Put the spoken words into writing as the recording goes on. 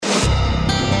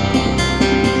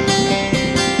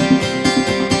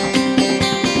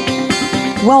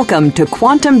Welcome to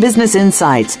Quantum Business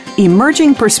Insights,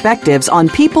 emerging perspectives on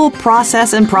people,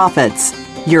 process, and profits.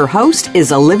 Your host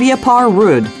is Olivia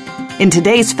Parr-Rud. In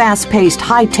today's fast-paced,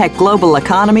 high-tech global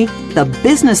economy, the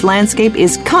business landscape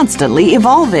is constantly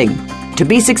evolving. To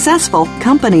be successful,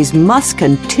 companies must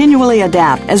continually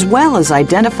adapt as well as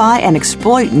identify and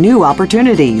exploit new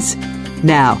opportunities.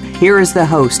 Now, here is the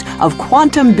host of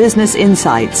Quantum Business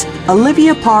Insights,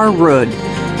 Olivia Parr-Rud.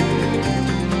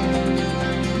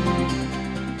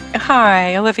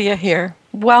 Hi, Olivia here.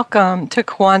 Welcome to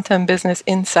Quantum Business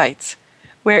Insights,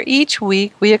 where each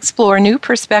week we explore new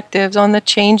perspectives on the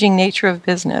changing nature of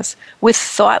business with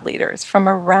thought leaders from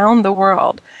around the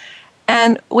world,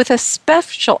 and with a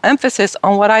special emphasis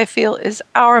on what I feel is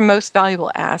our most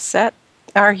valuable asset,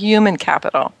 our human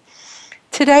capital.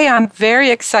 Today I'm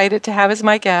very excited to have as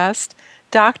my guest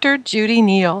Dr. Judy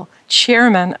Neal,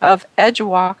 Chairman of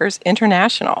Edgewalkers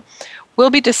International. We'll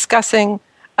be discussing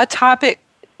a topic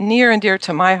near and dear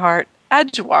to my heart,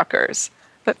 Edgewalkers.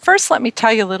 But first, let me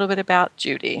tell you a little bit about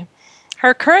Judy.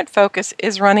 Her current focus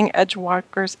is running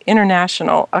Edgewalkers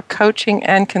International, a coaching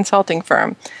and consulting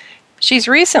firm. She's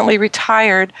recently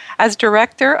retired as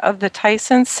director of the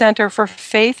Tyson Center for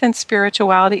Faith and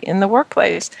Spirituality in the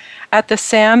Workplace at the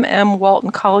Sam M. Walton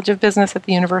College of Business at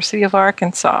the University of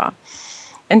Arkansas.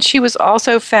 And she was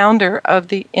also founder of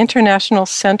the International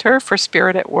Center for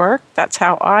Spirit at Work. That's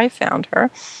how I found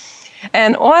her.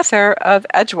 And author of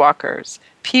Edgewalkers,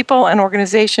 People and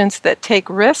Organizations That Take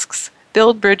Risks,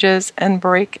 Build Bridges, and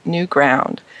Break New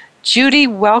Ground. Judy,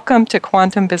 welcome to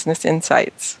Quantum Business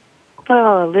Insights.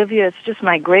 Oh, Olivia, it's just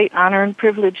my great honor and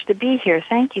privilege to be here.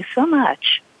 Thank you so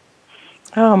much.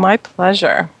 Oh, my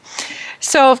pleasure.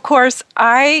 So, of course,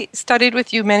 I studied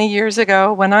with you many years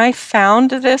ago. When I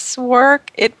found this work,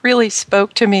 it really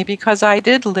spoke to me because I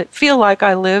did feel like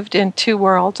I lived in two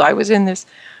worlds. I was in this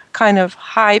kind of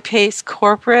high-paced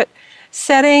corporate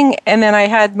setting, and then I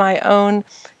had my own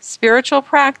spiritual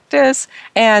practice,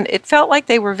 and it felt like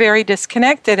they were very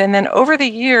disconnected. And then over the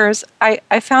years, I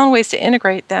found ways to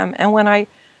integrate them. And when I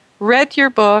read your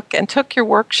book and took your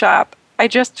workshop, I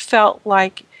just felt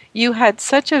like you had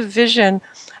such a vision,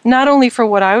 not only for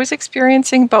what I was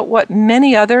experiencing, but what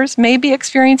many others may be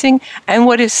experiencing and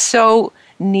what is so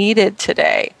needed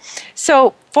today.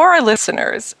 So for our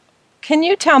listeners, can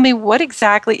you tell me what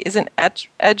exactly is an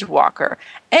edgewalker?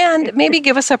 And maybe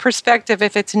give us a perspective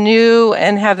if it's new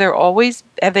and have they always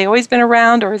been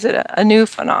around, or is it a new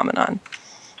phenomenon?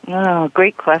 Oh,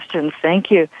 great questions.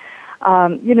 Thank you.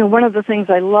 One of the things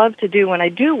I love to do when I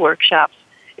do workshops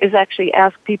is actually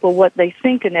ask people what they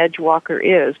think an edgewalker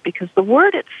is, because the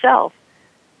word itself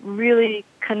really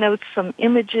connotes some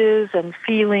images and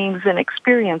feelings and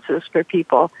experiences for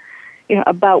people.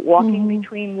 About walking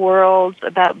between worlds,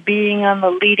 about being on the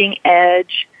leading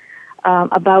edge,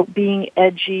 about being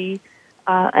edgy.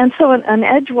 And so an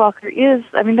edge walker is,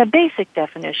 the basic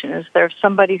definition is there's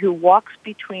somebody who walks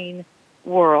between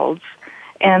worlds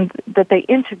and that they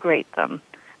integrate them.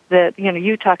 That,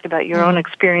 you talked about your own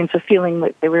experience of feeling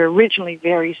that they were originally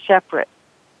very separate,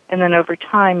 and then over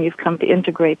time you've come to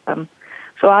integrate them.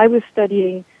 So I was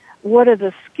studying what are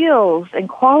the skills and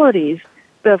qualities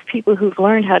of people who've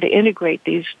learned how to integrate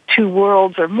these two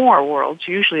worlds or more worlds.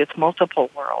 Usually it's multiple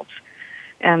worlds.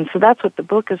 And so that's what the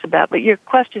book is about. But your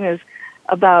question is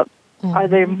about, are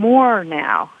there more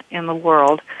now in the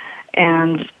world?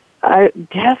 And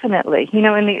definitely, in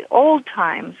the old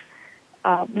times,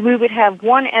 we would have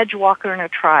one edge walker in a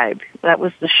tribe. That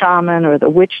was the shaman or the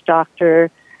witch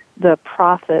doctor, the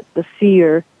prophet, the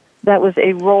seer. That was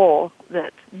a role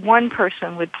that one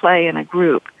person would play in a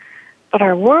group. But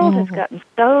our world has gotten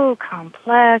so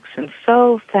complex and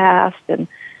so fast and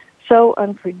so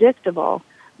unpredictable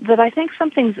that I think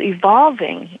something's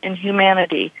evolving in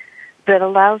humanity that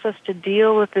allows us to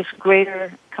deal with this greater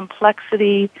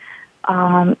complexity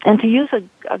and to use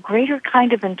a greater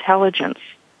kind of intelligence.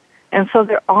 And so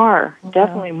there are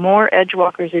definitely more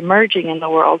edgewalkers emerging in the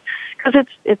world because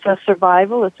it's a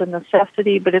survival, it's a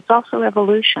necessity, but it's also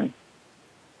evolution.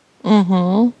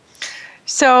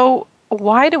 So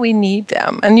why do we need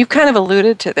them? And you kind of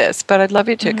alluded to this, but I'd love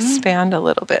you to expand a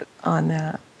little bit on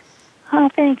that. Oh,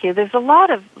 thank you. There's a lot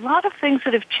of things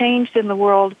that have changed in the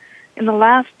world in the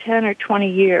last 10 or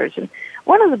 20 years. And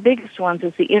one of the biggest ones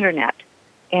is the Internet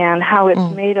and how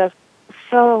it's made us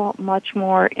so much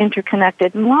more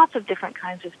interconnected, and lots of different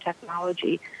kinds of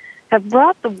technology have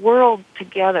brought the world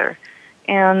together.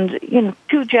 And,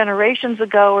 2 generations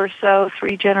ago or so,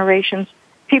 3 generations,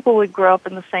 people would grow up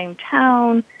in the same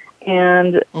town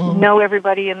and know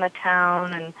everybody in the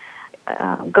town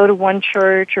and go to one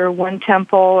church or one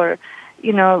temple or,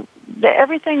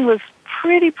 everything was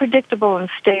pretty predictable and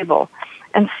stable.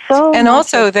 And so And much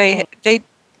also of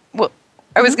well,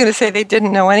 I was going to say they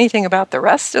didn't know anything about the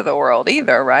rest of the world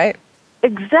either, right?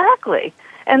 exactly.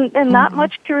 And not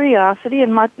much curiosity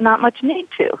and not much need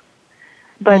to.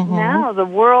 But now the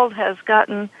world has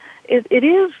gotten, it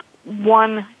is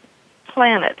one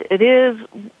planet. It is,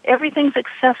 everything's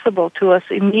accessible to us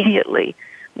immediately.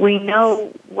 We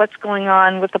know what's going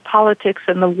on with the politics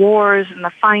and the wars and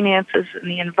the finances and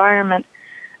the environment.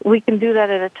 We can do that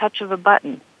at a touch of a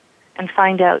button and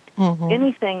find out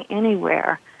anything,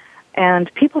 anywhere.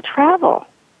 And people travel.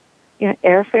 You know,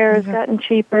 airfare has gotten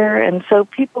cheaper, and so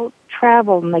people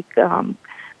travel and they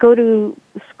go to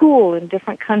school in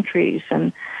different countries,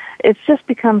 and it's just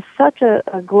become such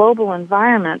a global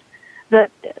environment that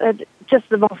just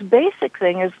the most basic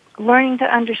thing is learning to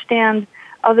understand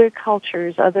other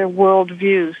cultures, other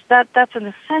worldviews. That's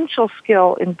an essential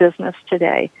skill in business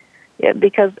today,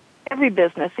 because every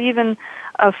business, even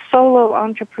a solo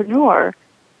entrepreneur,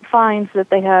 finds that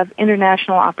they have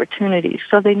international opportunities.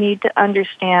 So they need to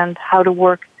understand how to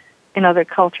work in other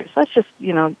cultures. That's just,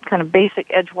 kind of basic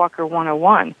Edgewalker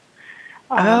 101.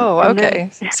 Okay.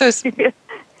 So,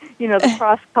 the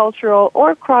cross-cultural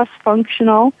or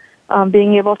cross-functional,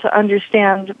 being able to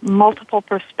understand multiple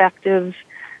perspectives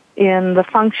in the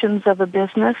functions of a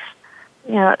business,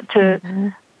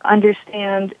 to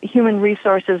understand human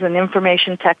resources and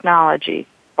information technology,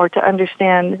 or to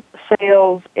understand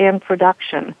sales and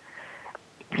production,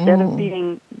 instead of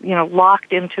being,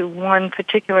 locked into one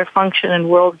particular function and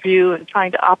worldview and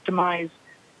trying to optimize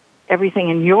everything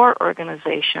in your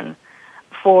organization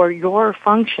for your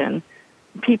function.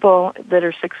 People that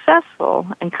are successful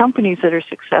and companies that are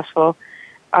successful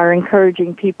are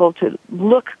encouraging people to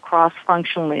look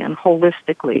cross-functionally and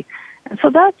holistically. And so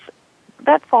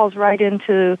that falls right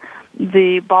into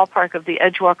the ballpark of the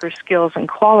Edgewalker skills and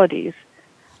qualities.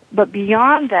 But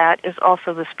beyond that is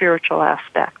also the spiritual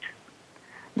aspect.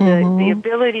 The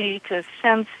ability to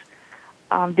sense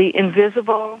the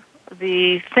invisible,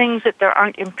 the things that there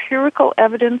aren't empirical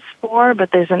evidence for,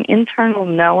 but there's an internal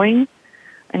knowing,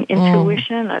 an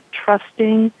intuition, a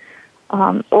trusting,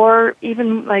 or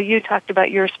even like you talked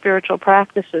about your spiritual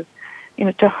practices,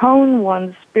 to hone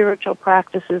one's spiritual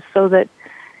practices so that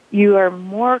you are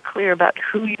more clear about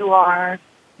who you are,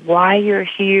 why you're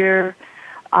here,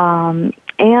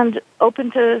 and open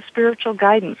to spiritual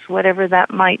guidance, whatever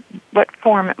what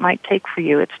form it might take for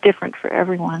you. It's different for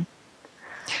everyone.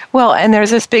 Well, and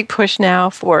there's this big push now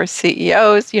for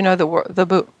CEOs.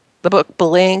 The book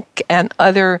Blink and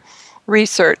other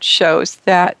research shows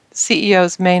that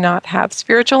CEOs may not have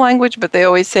spiritual language, but they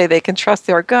always say they can trust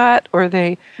their gut or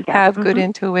they have good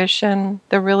intuition.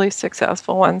 They're really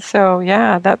successful ones. So,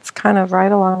 yeah, that's kind of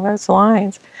right along those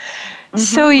lines.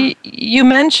 So you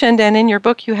mentioned, and in your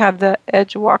book you have the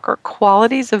Edgewalker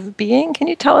qualities of being. Can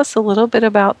you tell us a little bit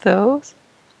about those?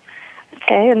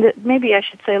 Okay, and maybe I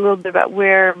should say a little bit about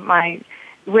where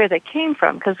they came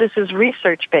from, because this is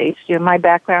research-based. My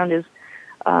background is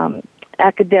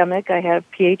academic. I have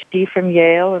a PhD from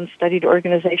Yale and studied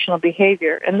organizational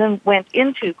behavior, and then went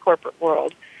into corporate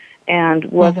world and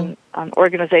was an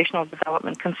organizational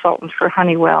development consultant for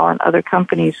Honeywell and other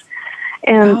companies.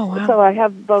 And so I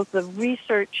have both the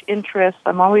research interest.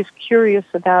 I'm always curious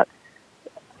about,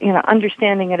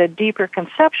 understanding at a deeper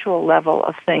conceptual level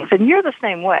of things. And you're the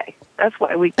same way. That's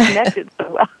why we connected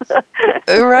so well.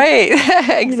 Right.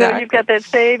 Exactly. You've got that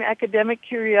same academic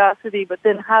curiosity, but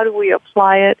then how do we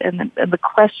apply it? And the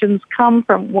questions come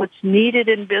from what's needed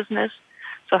in business.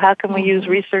 So how can we use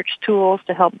research tools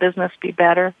to help business be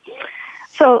better?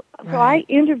 So I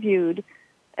interviewed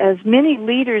as many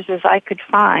leaders as I could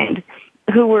find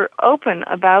who were open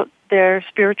about their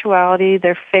spirituality,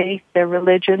 their faith, their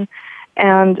religion,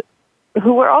 and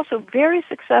who were also very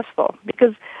successful.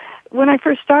 Because when I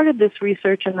first started this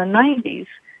research in the 90s,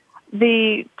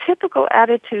 the typical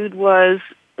attitude was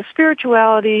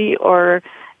spirituality or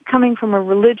coming from a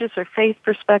religious or faith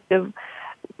perspective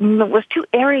was too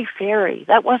airy-fairy.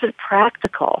 That wasn't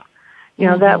practical.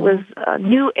 That was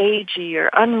new agey or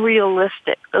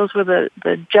unrealistic. Those were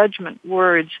the judgment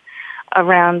words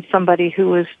around somebody who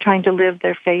was trying to live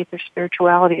their faith or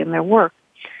spirituality in their work.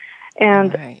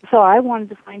 And so I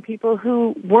wanted to find people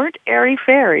who weren't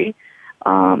airy-fairy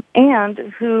and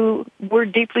who were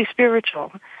deeply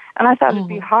spiritual. And I thought it'd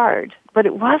be hard, but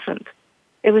it wasn't.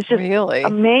 It was just really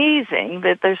amazing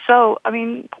that they're so,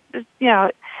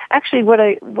 actually what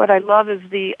I love is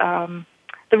the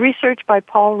research by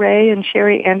Paul Ray and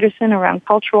Sherry Anderson around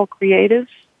cultural creatives.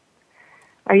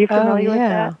 Are you familiar with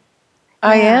that?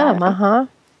 I am,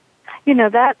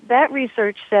 that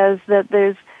research says that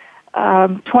there's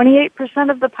 28%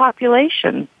 of the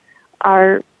population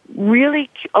are really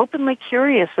openly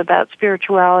curious about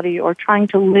spirituality or trying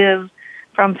to live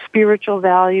from spiritual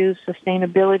values,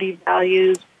 sustainability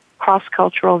values,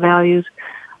 cross-cultural values.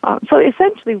 So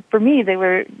essentially, for me,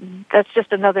 that's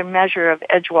just another measure of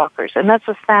edgewalkers, and that's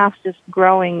the fastest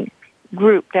growing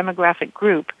demographic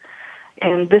group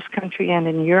in this country and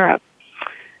in Europe.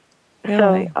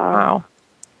 Really? So, wow.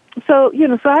 So,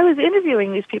 so I was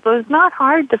interviewing these people. It's not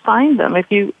hard to find them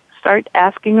if you start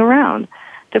asking around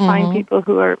to find people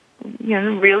who are,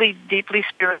 really deeply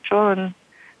spiritual and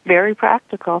very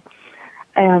practical.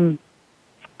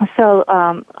 So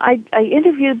I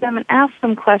interviewed them and asked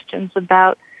them questions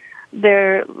about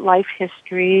their life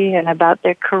history and about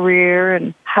their career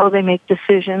and how they make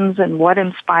decisions and what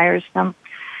inspires them.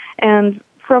 And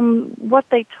from what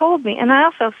they told me, and I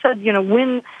also said,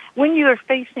 when you are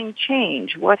facing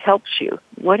change, what helps you?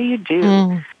 What do you do?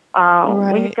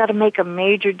 Right. When you've got to make a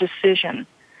major decision,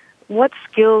 what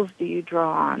skills do you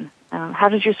draw on? How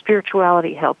does your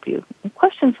spirituality help you? And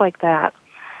questions like that.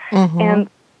 And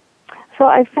so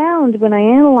I found when I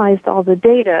analyzed all the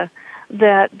data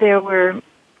that there were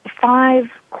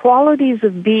 5 qualities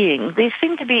of being. They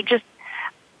seemed to be just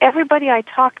everybody I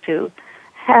talked to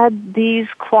had these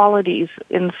qualities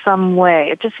in some way.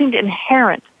 It just seemed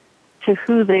inherent to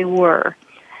who they were.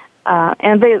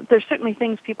 And there's certainly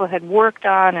things people had worked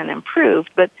on and improved,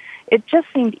 but it just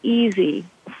seemed easy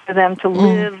for them to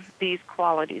live these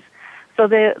qualities. So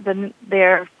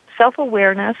their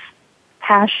self-awareness,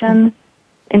 passion,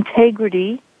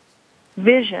 integrity,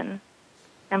 vision,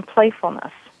 and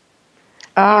playfulness.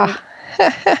 Ah.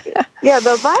 Yeah,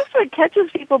 the last one catches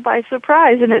people by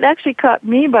surprise, and it actually caught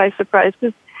me by surprise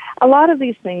because a lot of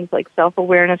these things like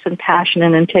self-awareness and passion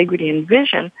and integrity and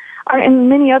vision are in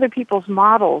many other people's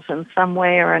models in some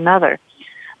way or another.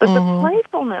 But the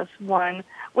playfulness one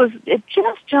it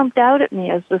just jumped out at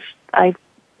me as I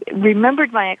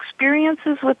remembered my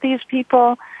experiences with these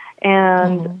people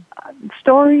and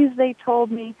stories they told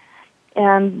me,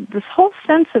 and this whole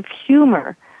sense of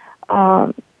humor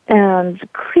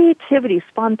and creativity,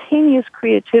 spontaneous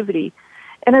creativity.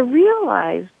 And I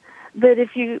realized that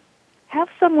if you have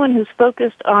someone who's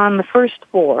focused on the first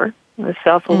 4, the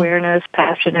self-awareness,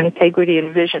 passion, integrity,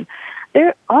 and vision,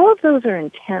 all of those are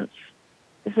intense.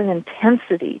 There's an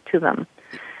intensity to them.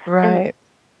 Right.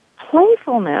 And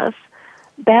playfulness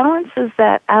balances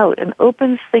that out and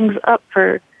opens things up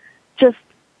for just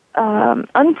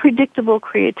unpredictable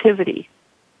creativity.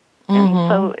 And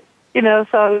so, so it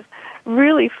was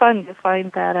really fun to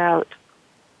find that out.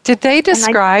 Did they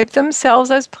describe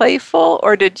themselves as playful,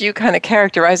 or did you kind of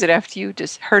characterize it after you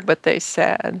just heard what they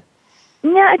said?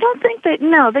 Yeah, I don't think they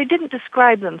didn't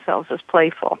describe themselves as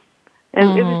playful.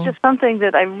 And it was just something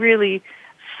that I really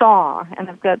saw, and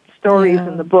I've got stories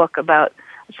in the book about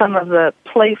some of the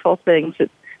playful things that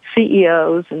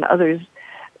CEOs and others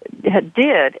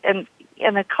did. And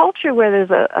in a culture where there's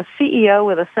a CEO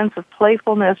with a sense of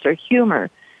playfulness or humor,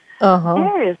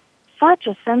 there is such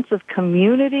a sense of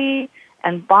community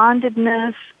and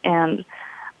bondedness and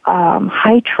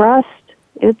high trust.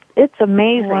 It's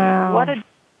amazing what a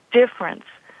difference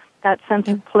that sense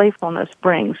of playfulness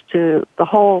brings to the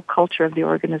whole culture of the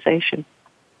organization.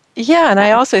 Yeah, and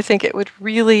I also think it would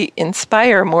really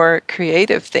inspire more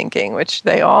creative thinking, which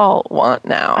they all want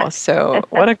now. So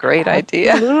what a great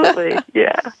idea. Absolutely,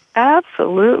 yeah,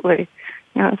 absolutely.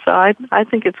 So I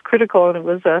think it's critical, and it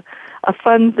was a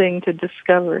fun thing to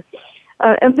discover.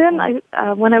 And then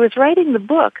when I was writing the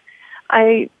book,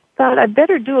 I thought I'd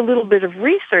better do a little bit of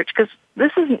research because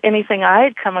this isn't anything I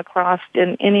had come across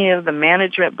in any of the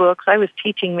management books. I was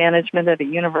teaching management at a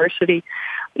university.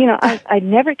 I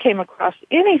never came across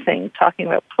anything talking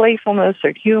about playfulness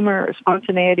or humor or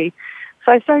spontaneity.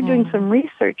 So I started doing some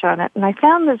research on it, and I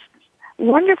found this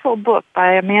wonderful book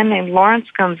by a man named Lawrence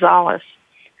Gonzalez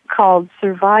called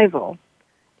Survival,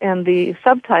 and the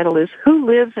subtitle is Who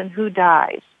Lives and Who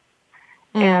Dies.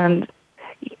 And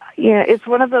it's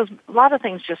one of those, a lot of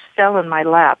things just fell in my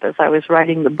lap as I was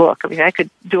writing the book. I mean, I could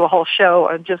do a whole show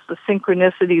on just the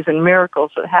synchronicities and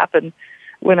miracles that happened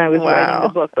when I was writing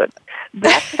the book, but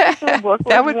that particular book was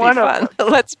that would one be fun. of them.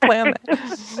 Let's plan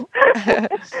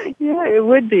that. Yeah, it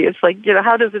would be. It's like,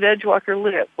 how does an edgewalker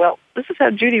live? Well, this is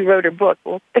how Judy wrote her book.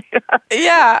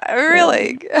 Yeah,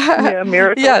 really.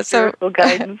 Miracles, spiritual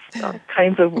guidance, all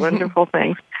kinds of wonderful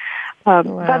things. By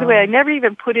the way, I never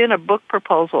even put in a book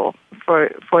proposal for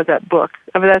that book.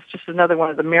 I mean, that's just another one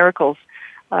of the miracles.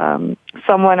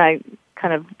 Someone I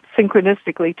kind of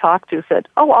synchronistically talked to said,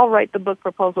 I'll write the book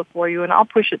proposal for you, and I'll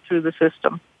push it through the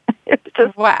system. It's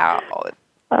just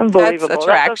unbelievable. That's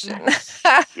attraction.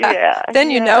 Yeah. Then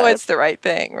you know it's the right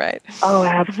thing, right? Oh,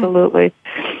 absolutely.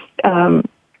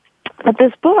 But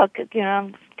this book,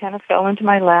 kind of fell into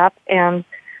my lap, and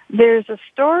there's a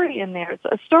story in there. It's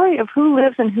a story of who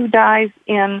lives and who dies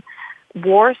in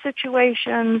war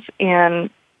situations, in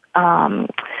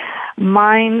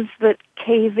mines that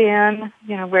cave in,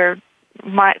 where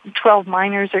 12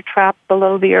 miners are trapped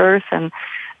below the earth, and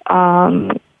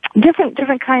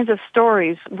different kinds of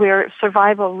stories where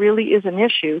survival really is an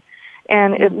issue,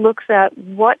 and it looks at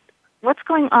what's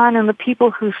going on in the people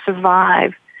who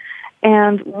survive.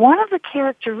 And one of the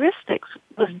characteristics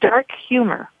was dark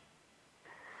humor.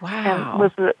 Wow.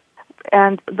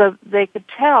 They could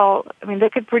tell. I mean, they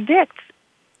could predict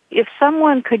if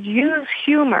someone could use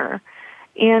humor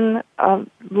in a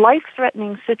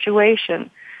life-threatening situation,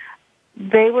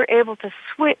 they were able to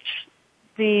switch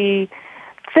the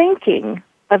thinking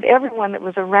of everyone that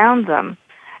was around them.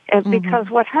 And because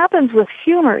what happens with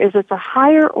humor is it's a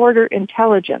higher order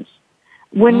intelligence.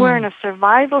 When we're in a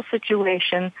survival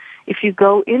situation, if you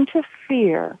go into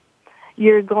fear,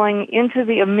 you're going into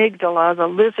the amygdala, the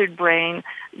lizard brain,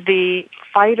 the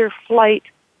fight or flight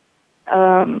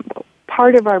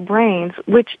part of our brains,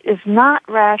 which is not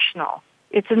rational.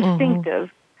 It's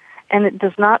instinctive, and it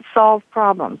does not solve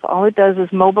problems. All it does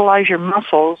is mobilize your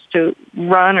muscles to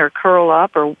run or curl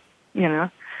up or,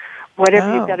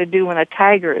 whatever you've got to do when a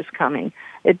tiger is coming.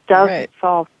 It doesn't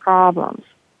solve problems.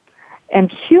 And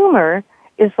humor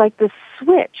is like this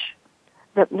switch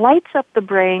that lights up the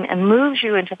brain and moves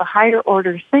you into the higher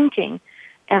order thinking,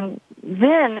 and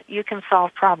then you can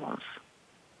solve problems.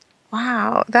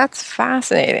 Wow, that's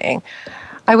fascinating.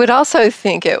 I would also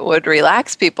think it would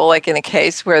relax people, like in a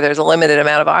case where there's a limited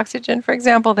amount of oxygen, for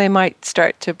example, they might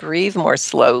start to breathe more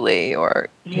slowly or,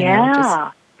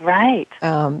 right.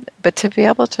 But to be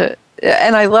able to,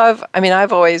 and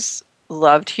I've always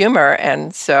loved humor,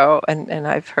 and so, and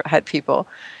I've had people,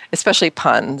 especially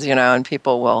puns, and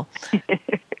people will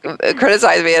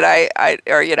criticize me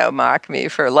or mock me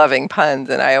for loving puns,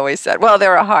 and I always said, well,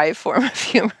 they're a high form of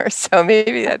humor, so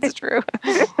maybe that's true.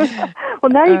 Well,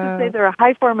 now you can say they're a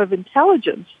high form of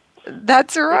intelligence.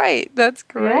 That's right. That's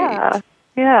great.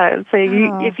 Yeah. So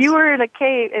if you were in a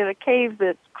cave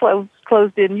that's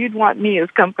closed in, you'd want me as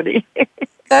company.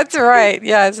 That's right.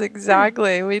 Yes,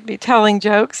 exactly. We'd be telling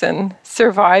jokes and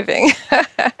surviving.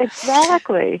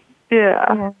 Exactly.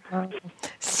 Yeah.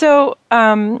 So,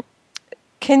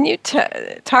 can you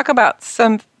talk about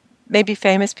some maybe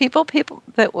famous people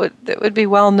that would be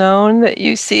well known that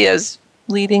you see as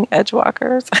leading edge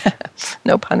walkers?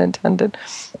 No pun intended.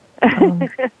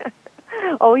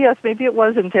 Oh yes, maybe it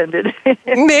was intended.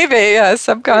 Maybe,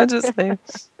 subconsciously.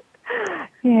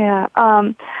 Yeah.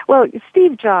 Well,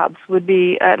 Steve Jobs would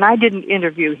be, and I didn't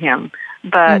interview him,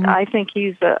 but I think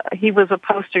he was a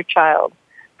poster child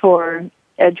for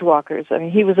edge walkers. I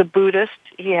mean, he was a Buddhist.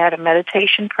 He had a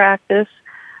meditation practice,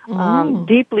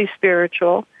 deeply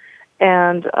spiritual,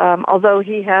 and although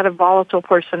he had a volatile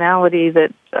personality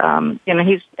that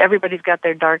everybody's got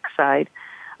their dark side.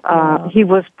 He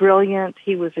was brilliant.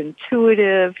 He was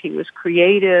intuitive. He was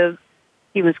creative.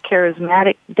 He was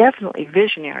charismatic. Definitely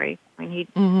visionary. I mean,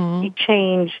 he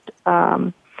changed.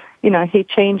 He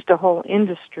changed the whole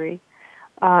industry.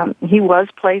 He was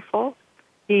playful.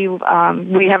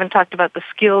 We haven't talked about the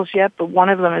skills yet, but one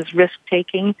of them is risk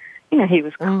taking. He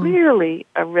was clearly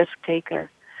a risk taker,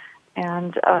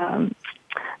 and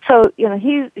so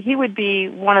he would be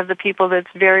one of the people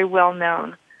that's very well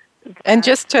known. And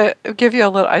just to give you a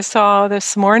little, I saw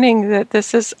this morning that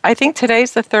I think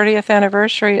today's the 30th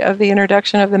anniversary of the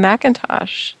introduction of the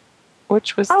Macintosh,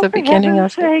 which was the beginning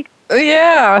of it.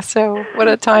 Yeah, so what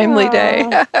a timely day.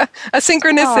 A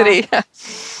synchronicity.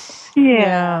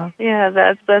 Yeah,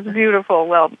 that's beautiful.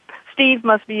 Well, Steve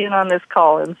must be in on this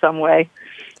call in some way.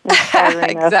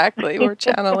 Exactly, we're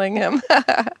channeling him.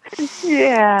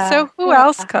 Yeah. So who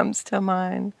else comes to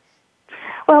mind?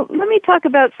 Well, let me talk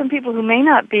about some people who may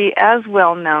not be as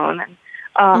well known.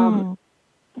 One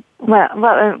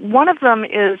of them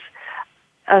is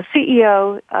a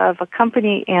CEO of a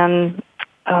company in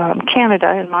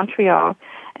Canada, in Montreal,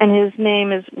 and his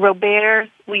name is Robert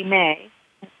Ouimet.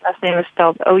 His last name is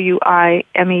spelled Ouimet,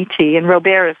 and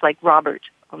Robert is like Robert,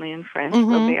 only in French,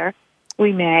 Robert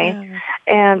Ouimet. Yeah.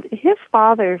 And his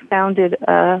father founded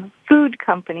a food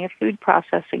company, a food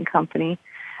processing company,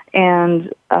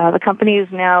 and the company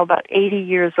is now about 80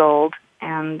 years old,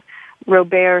 and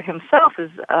Robert himself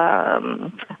is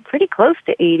pretty close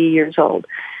to 80 years old.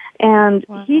 And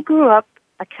he grew up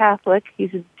a Catholic.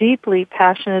 He's deeply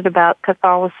passionate about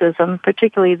Catholicism,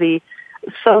 particularly the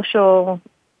social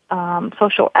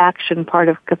action part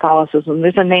of Catholicism.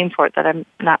 There's a name for it that I'm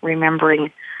not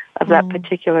remembering of that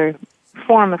particular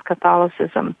form of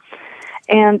Catholicism.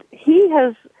 And he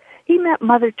he met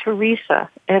Mother Teresa,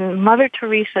 and Mother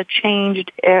Teresa changed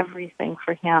everything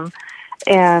for him.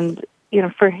 And,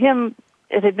 for him,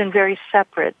 it had been very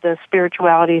separate. The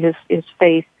spirituality, his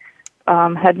faith,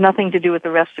 had nothing to do with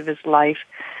the rest of his life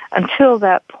until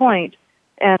that point.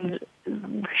 And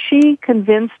she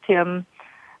convinced him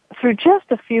through just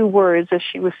a few words, as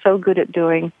she was so good at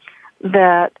doing,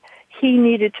 that he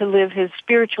needed to live his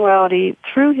spirituality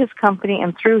through his company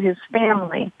and through his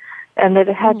family, and that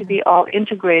it had to be all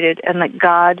integrated, and that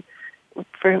God is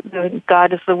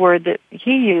the word that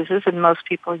he uses and most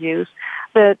people use,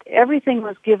 that everything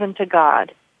was given to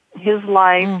God, his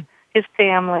life, his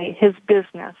family, his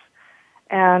business.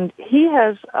 And he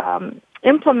has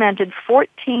implemented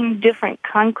 14 different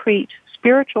concrete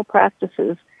spiritual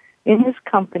practices in his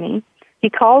company. He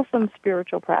calls them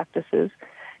spiritual practices.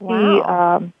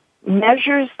 Wow. He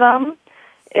measures them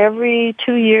every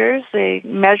 2 years. They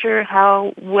measure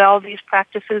how well these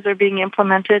practices are being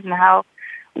implemented and how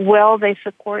well they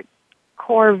support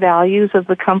core values of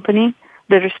the company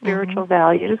that are spiritual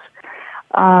values.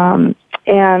 And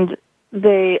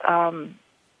they,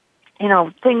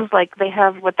 things like they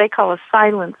have what they call a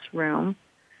silence room,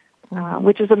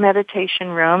 which is a meditation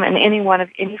room, and anyone of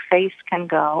any faith can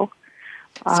go.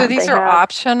 So these are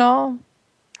optional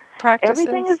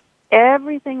practices?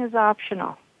 Everything is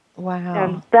optional. Wow.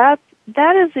 And that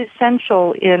is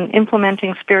essential in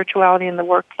implementing spirituality in the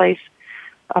workplace.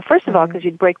 First of all, because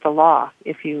you'd break the law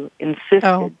if you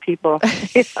insisted people.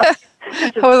 I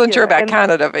wasn't sure about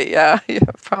Canada, but yeah,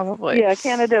 probably. Yeah,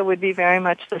 Canada would be very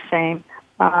much the same.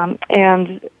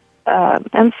 And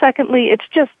secondly, it's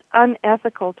just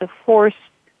unethical to force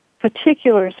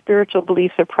particular spiritual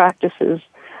beliefs or practices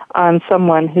on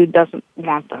someone who doesn't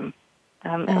want them.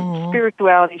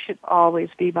 Spirituality should always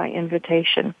be by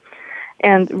invitation.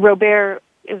 And Robert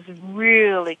is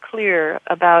really clear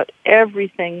about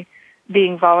everything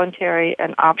being voluntary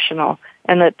and optional,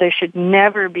 and that there should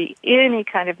never be any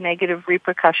kind of negative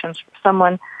repercussions for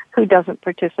someone who doesn't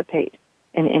participate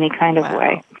in any kind of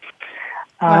way.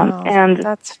 And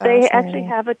they actually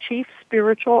have a chief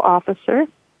spiritual officer.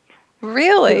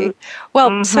 Really?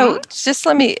 Well, so just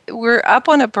we're up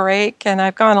on a break and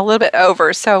I've gone a little bit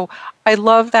over. So I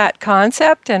love that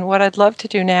concept. And what I'd love to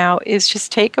do now is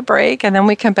just take a break and then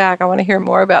we come back. I want to hear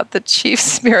more about the chief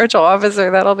spiritual officer.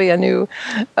 That'll be a new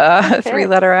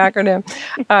 3-letter acronym.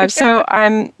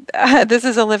 This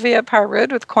is Olivia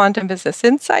Parr-Rud with Quantum Business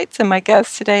Insights. And my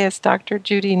guest today is Dr.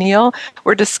 Judy Neal.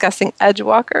 We're discussing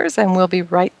Edgewalkers and we'll be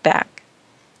right back.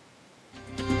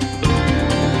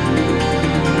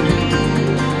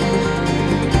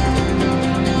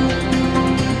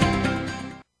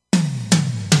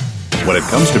 When it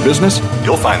comes to business,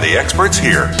 you'll find the experts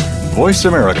here. Voice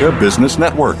America Business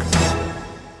Network.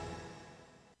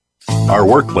 Our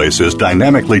workplace is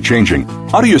dynamically changing.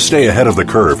 How do you stay ahead of the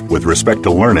curve with respect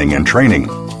to learning and training?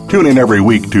 Tune in every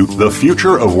week to The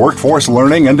Future of Workforce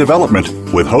Learning and Development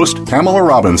with host Pamela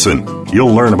Robinson.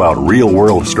 You'll learn about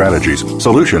real-world strategies,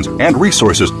 solutions, and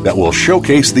resources that will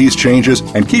showcase these changes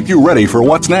and keep you ready for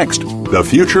what's next. The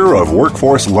Future of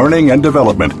Workforce Learning and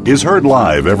Development is heard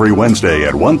live every Wednesday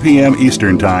at 1 p.m.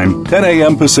 Eastern Time, 10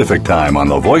 a.m. Pacific Time on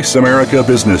the Voice America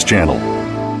Business Channel.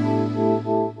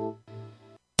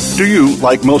 Do you,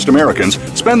 like most Americans,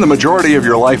 spend the majority of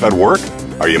your life at work?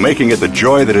 Are you making it the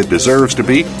joy that it deserves to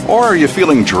be, or are you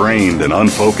feeling drained and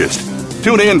unfocused?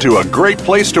 Tune in to A Great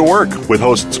Place to Work with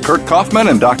hosts Kurt Kaufman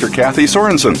and Dr. Kathy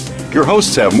Sorensen. Your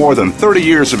hosts have more than 30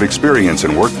 years of experience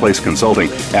in workplace consulting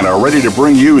and are ready to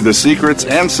bring you the secrets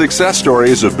and success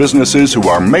stories of businesses who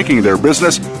are making their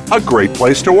business a great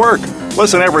place to work.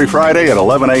 Listen every Friday at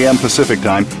 11 a.m. Pacific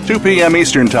Time, 2 p.m.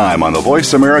 Eastern Time on the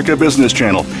Voice America Business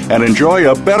Channel and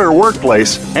enjoy a better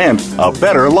workplace and a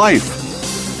better life.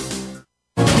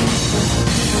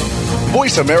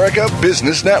 Voice America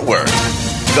Business Network,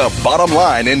 the bottom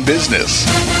line in business.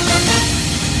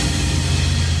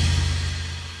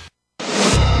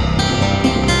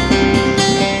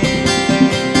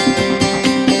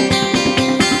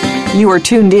 You are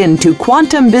tuned in to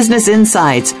Quantum Business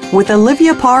Insights with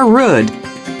Olivia Parr-Rud.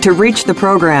 To reach the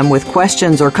program with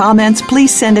questions or comments,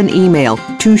 please send an email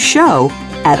to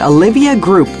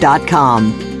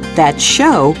show@oliviagroup.com. That's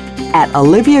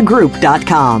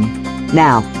show@oliviagroup.com.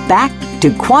 Now, back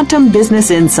to Quantum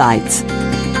Business Insights.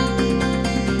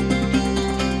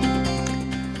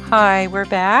 Hi, we're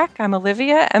back. I'm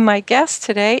Olivia, and my guest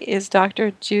today is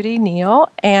Dr. Judy Neal,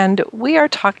 and we are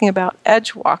talking about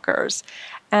Edgewalkers.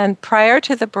 And prior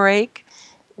to the break,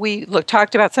 we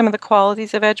talked about some of the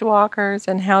qualities of edge walkers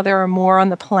and how there are more on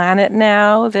the planet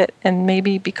now, and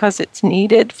maybe because it's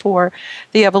needed for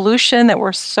the evolution, that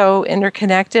we're so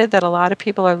interconnected that a lot of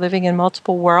people are living in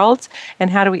multiple worlds,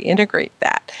 and how do we integrate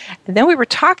that? And then we were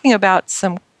talking about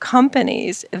some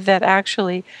companies that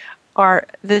actually are,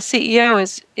 the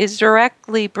CEO is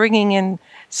directly bringing in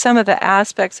some of the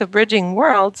aspects of bridging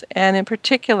worlds, and in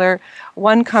particular,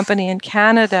 one company in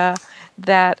Canada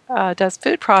that does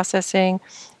food processing,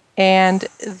 and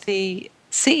the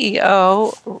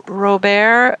CEO,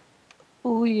 Robert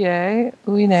Ouinet.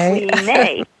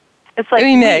 It's like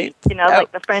Ouinet. we,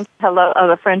 like the French hello,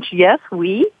 the French yes,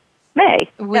 we may.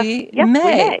 We yes,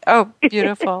 may. We may. Oh,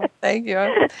 beautiful. Thank you.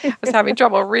 I was having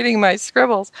trouble reading my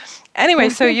scribbles. Anyway,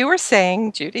 so you were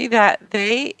saying, Judy, that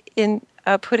they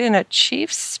put in a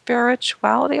chief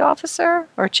spirituality officer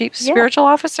or chief spiritual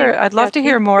officer. I'd love to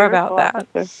hear more about that.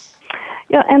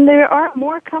 Yeah, and there are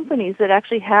more companies that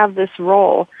actually have this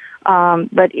role.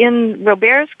 But in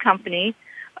Robert's company,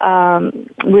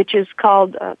 which is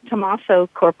called Tommaso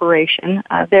Corporation,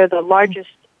 they're the largest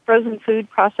frozen food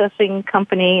processing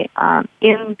company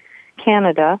in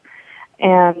Canada.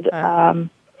 And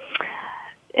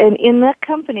in that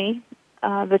company,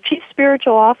 the chief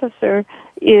spiritual officer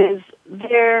is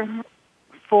there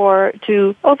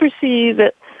to oversee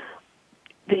the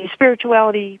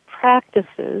spirituality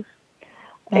practices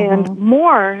and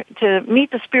more to meet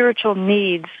the spiritual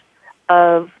needs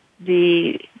of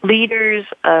the leaders,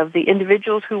 of the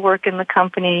individuals who work in the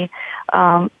company,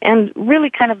 and really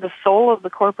kind of the soul of the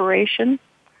corporation.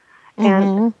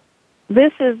 And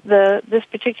this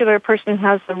particular person who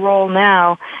has the role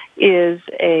now is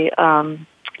a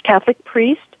Catholic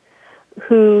priest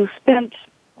who spent,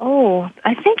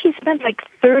 I think he spent like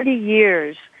 30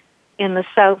 years in the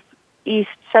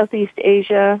Southeast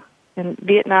Asia, in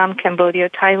Vietnam, Cambodia,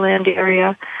 Thailand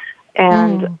area,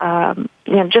 and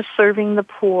just serving the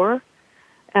poor.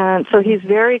 And so he's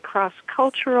very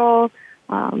cross-cultural,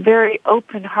 very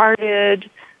open-hearted,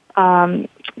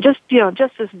 just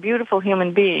this beautiful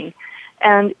human being.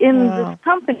 And in this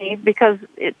company, because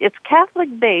it's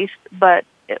Catholic-based, but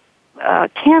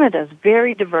Canada is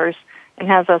very diverse and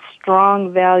has a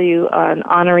strong value on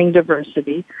honoring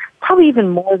diversity, probably even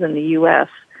more than the U.S.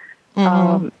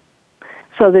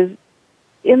 So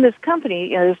in this company,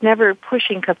 there's never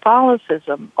pushing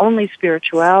Catholicism, only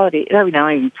spirituality. No, we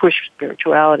don't even push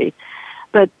spirituality.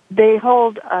 But they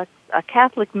hold a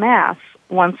Catholic Mass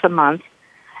once a month,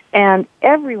 and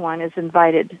everyone is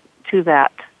invited to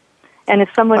that. And if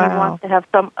someone wants to have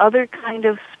some other kind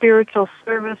of spiritual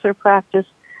service or practice,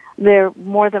 they're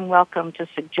more than welcome to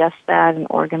suggest that and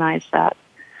organize that.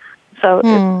 So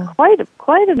it's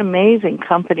quite an amazing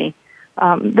company.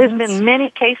 There's been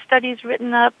many case studies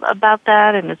written up about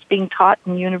that, and it's being taught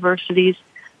in universities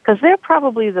because they're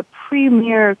probably the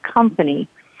premier company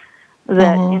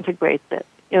that integrates it.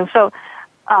 So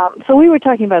we were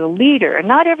talking about a leader, and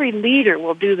not every leader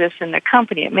will do this in their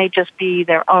company. It may just be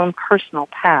their own personal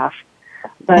path.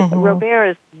 But Robert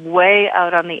is way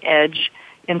out on the edge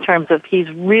in terms of he's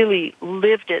really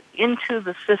lived it into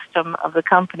the system of the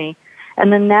company.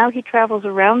 And then now he travels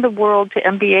around the world to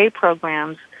MBA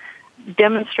programs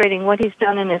demonstrating what he's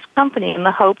done in his company in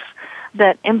the hopes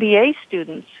that MBA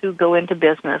students who go into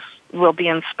business will be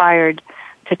inspired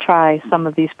to try some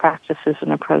of these practices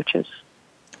and approaches.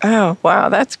 Oh, wow,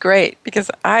 that's great.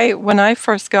 Because when I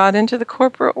first got into the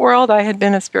corporate world, I had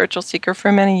been a spiritual seeker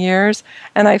for many years,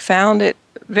 and I found it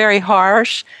very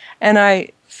harsh, and I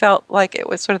felt like it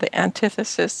was sort of the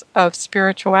antithesis of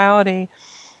spirituality,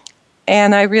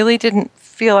 and I really didn't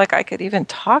feel like I could even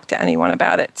talk to anyone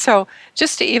about it. So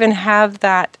just to even have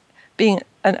that being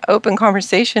an open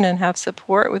conversation and have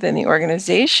support within the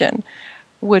organization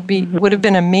would have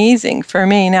been amazing for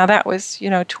me. Now that was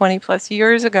 20 plus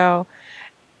years ago,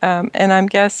 and I'm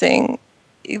guessing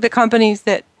the companies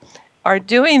that are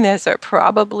doing this are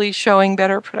probably showing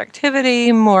better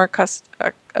productivity, more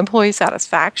employee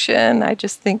satisfaction. I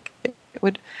just think it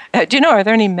would. Do you know? Are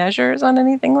there any measures on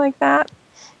anything like that?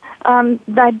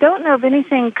 I don't know of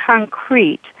anything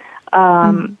concrete.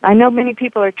 I know many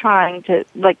people are trying to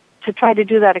try to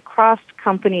do that across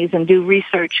companies and do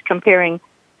research comparing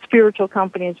spiritual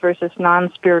companies versus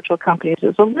non-spiritual companies.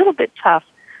 It's a little bit tough,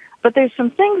 but there's some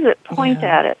things that point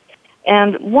at it.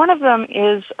 And one of them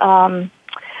is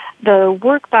the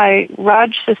work by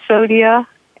Raj Sisodia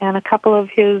and a couple of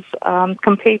his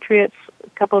compatriots, a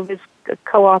couple of his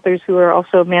co-authors who are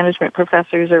also management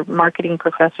professors or marketing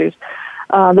professors.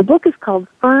 The book is called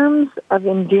Firms of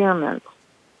Endearment.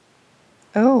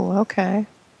 Oh, okay.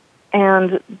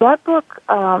 And that book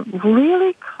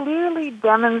really clearly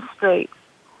demonstrates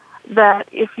that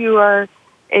if you are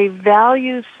a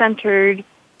value-centered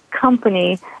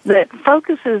company that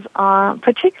focuses on,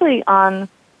 particularly on,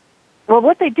 well,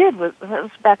 what they did was,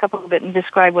 let's back up a little bit and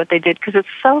describe what they did because it's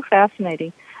so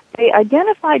fascinating. They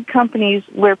identified companies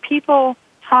where people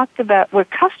talked about, where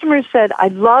customers said, I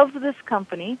love this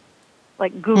company,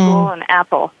 like Google and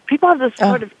Apple. People have this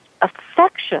sort of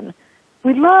affection.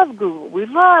 We love Google. We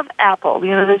love Apple.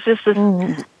 You know, there's just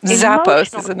this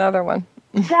Zappos is another one.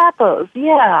 Zappos,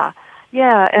 yeah.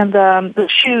 Yeah, and the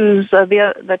shoes,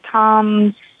 the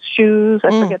Tom's shoes, I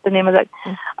forget the name of that.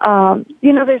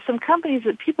 You know, there's some companies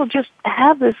that people just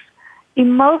have this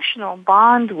emotional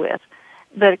bond with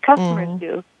that customers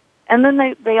do. And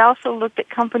then they also looked at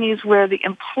companies where the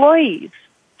employees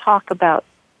talk about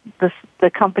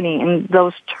the company in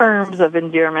those terms of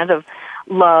endearment, of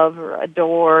love or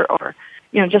adore or,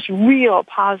 you know, just real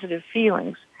positive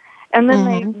feelings. And then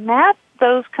they mapped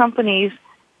those companies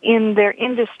in their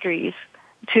industries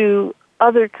to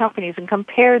other companies and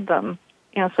compared them.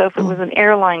 You know, so if it was an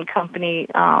airline company,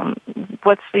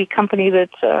 what's the company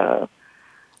that's...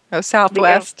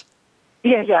 Southwest.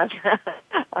 Yeah.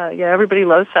 Everybody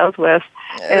loves Southwest.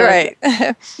 Right.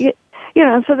 You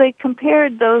know, so they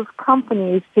compared those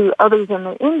companies to others in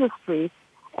the industry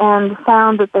and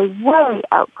found that they way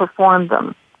outperformed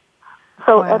them.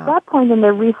 So at that point in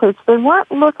their research, they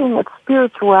weren't looking at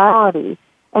spirituality,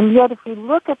 and yet if you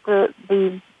look at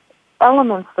the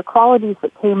elements, the qualities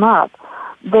that came up,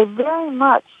 they very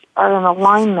much are in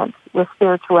alignment with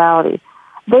spirituality.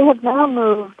 They have now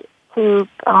moved to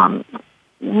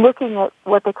looking at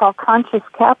what they call conscious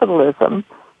capitalism,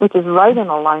 which is right in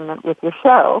alignment with your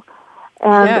show.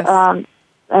 And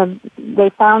they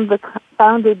founded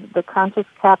the Conscious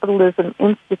Capitalism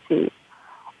Institute.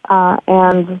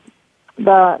 And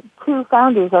the two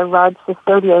founders are Raj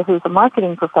Sisodia, who's a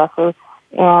marketing professor,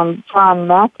 and John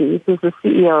Mackey, who's the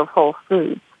CEO of Whole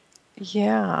Foods.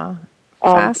 Yeah,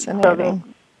 and fascinating.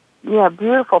 So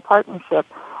beautiful partnership.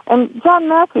 And John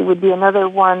Mackey would be another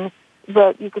one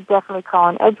that you could definitely call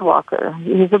an edgewalker.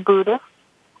 He's a Buddhist,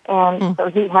 and so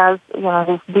he has, you know,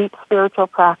 his deep spiritual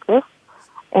practice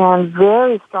and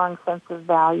very strong sense of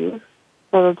values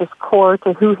that are just core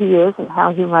to who he is and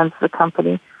how he runs the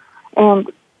company.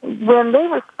 And when they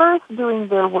were first doing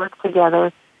their work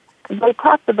together, they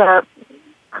talked about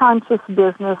conscious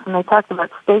business and they talked about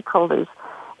stakeholders.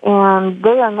 And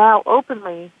they are now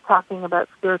openly talking about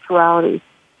spirituality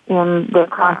in their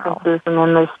conferences and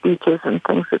in their speeches and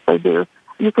things that they do.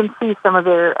 You can see some of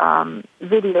their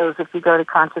videos if you go to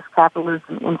Conscious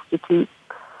Capitalism Institute.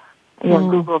 You know,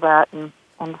 Google that and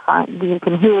you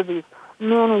can hear these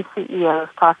many CEOs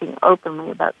talking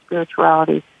openly about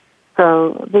spirituality.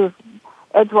 So there's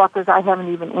edgewalkers I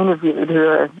haven't even interviewed who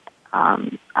are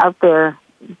out there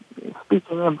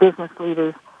speaking, of business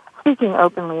leaders speaking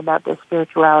openly about their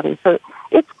spirituality. So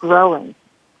it's growing.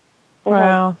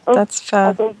 Wow, that's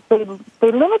fun. They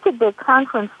limited the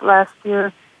conference last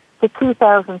year to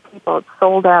 2,000 people. It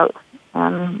sold out,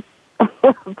 and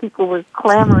people were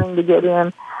clamoring to get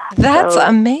in. That's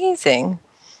amazing.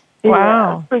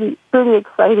 Wow. Pretty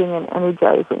exciting and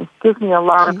energizing. Gives me a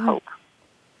lot of hope.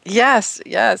 Yes,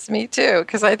 me too,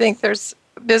 because I think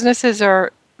businesses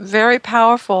are very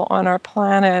powerful on our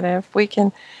planet, and if we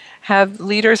can have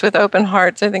leaders with open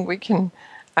hearts, I think we can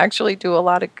actually do a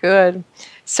lot of good.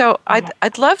 So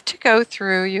I'd love to go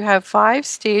through, you have 5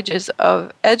 stages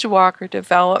of Edgewalker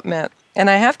development, and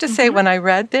I have to say when I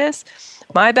read this,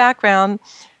 my background,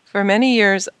 for many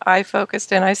years, I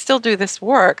focused, and I still do this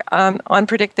work, on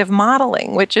predictive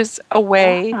modeling, which is a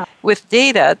way with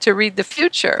data to read the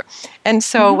future. And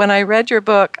so when I read your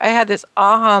book, I had this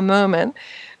aha moment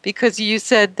because you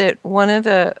said that one of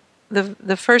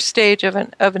the first stage of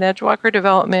an Edgewalker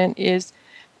development is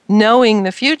knowing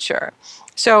the future.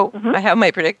 So I have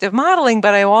my predictive modeling,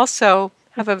 but I also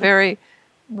have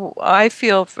I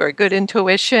feel very good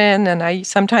intuition, and I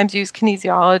sometimes use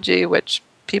kinesiology, which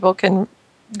people can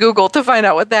Google to find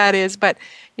out what that is, but,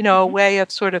 you know, a way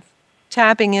of sort of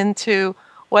tapping into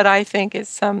what I think is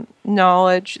some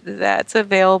knowledge that's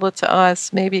available to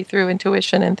us, maybe through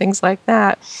intuition and things like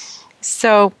that.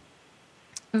 So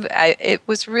it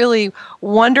was really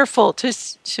wonderful to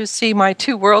see my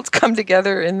two worlds come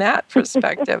together in that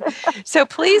perspective. So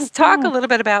please talk a little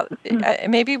bit about,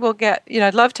 maybe we'll get, you know,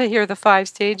 I'd love to hear the 5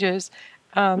 stages.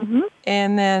 And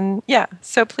then,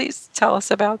 so please tell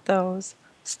us about those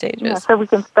stages. Yeah, so we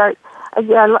can start.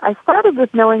 I started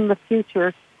with knowing the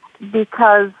future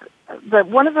because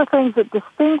one of the things that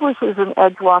distinguishes an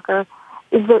Edgewalker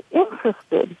is they're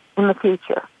interested in the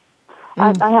future.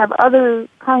 I have other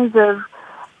kinds of,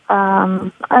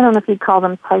 I don't know if you'd call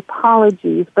them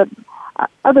typologies, but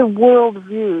other world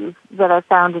views that I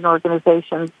found in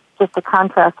organizations, just to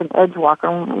contrast an edge walker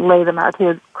and lay them out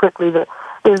here quickly.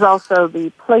 There's also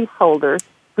the placeholder,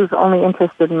 who's only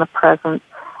interested in the present.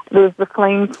 There's the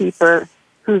flame keeper,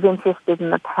 who's interested in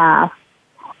the past.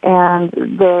 And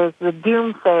there's the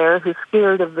doomsayer, who's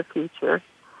scared of the future.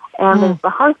 And there's the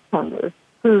hearth tender,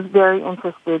 who's very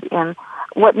interested in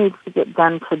what needs to get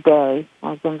done today,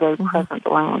 and has been very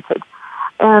present-oriented.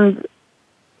 And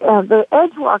the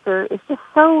edge walker is just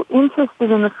so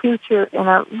interested in the future in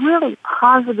a really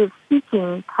positive,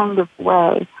 seeking kind of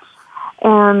way.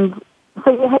 And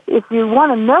so if you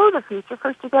want to know the future,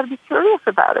 first you've got to be curious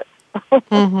about it.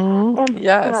 And,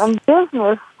 yes. In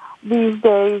business these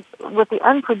days, with the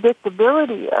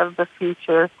unpredictability of the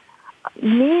future,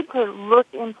 need to look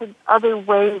into other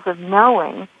ways of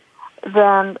knowing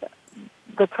than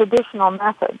the traditional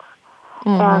methods.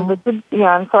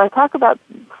 And so I talk about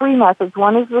three methods.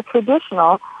 One is the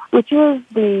traditional, which is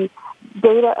the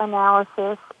data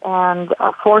analysis and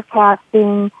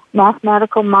forecasting,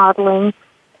 mathematical modeling,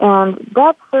 and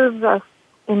that serves us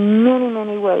in many,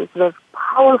 many ways. They're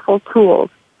powerful tools,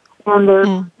 and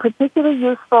they're particularly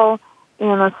useful in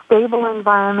a stable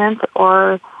environment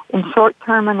or in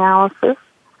short-term analysis.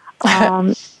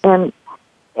 And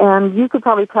you could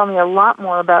probably tell me a lot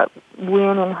more about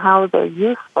when and how they're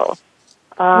useful.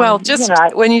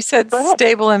 When you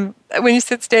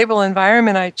said stable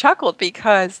environment, I chuckled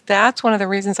because that's one of the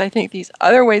reasons I think these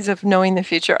other ways of knowing the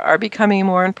future are becoming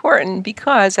more important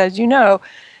because, as you know,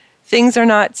 things are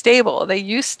not stable. They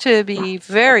used to be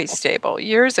very stable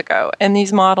years ago, and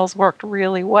these models worked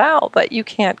really well, but you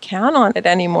can't count on it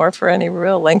anymore for any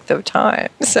real length of time.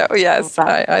 So, yes,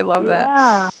 I love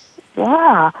that.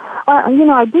 Yeah. Well,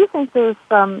 I do think there's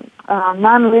some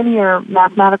nonlinear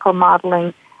mathematical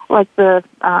modeling, like the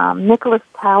Nicholas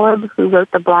Taleb, who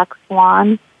wrote The Black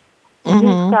Swan. He's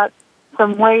got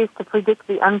some ways to predict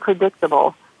the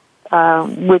unpredictable,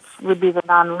 which would be the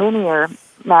nonlinear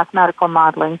mathematical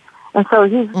modeling. And so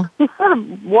he's sort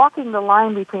of walking the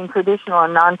line between traditional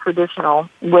and non-traditional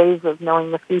ways of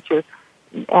knowing the future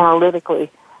analytically.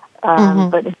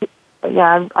 But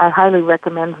I highly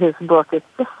recommend his book. It's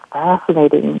just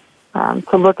fascinating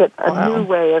to look at a new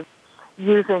way of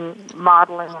using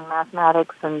modeling and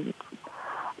mathematics and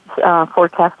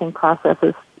forecasting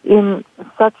processes in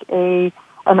such an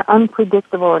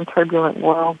unpredictable and turbulent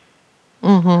world.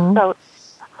 So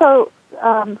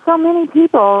many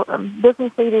people,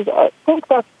 business leaders, think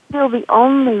that's still the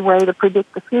only way to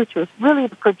predict the future, is really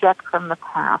to project from the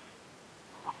past.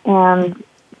 And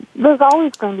there's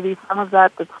always going to be some of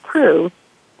that that's true,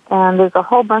 and there's a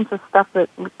whole bunch of stuff that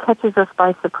catches us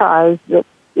by surprise that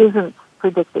isn't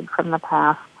predicted from the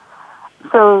past.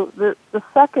 So the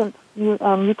second, you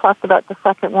talked about the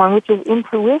second one, which is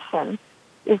intuition,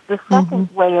 is the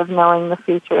second way of knowing the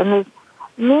future. And there's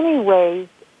many ways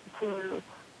to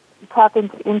tap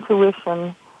into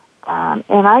intuition.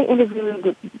 And I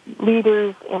interviewed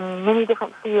leaders in many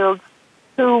different fields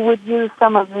who would use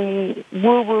some of the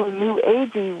woo-woo, new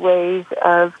agey ways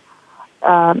of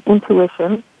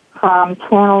intuition, from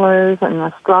channelers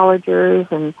and astrologers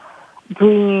and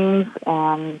dreams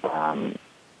and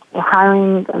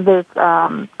hiring. There's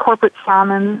corporate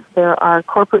shamans. There are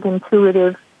corporate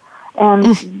intuitives.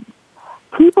 And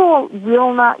people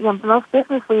will not, most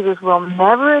business leaders will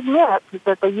never admit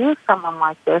that they use someone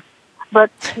like this, but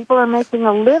people are making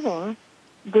a living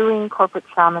doing corporate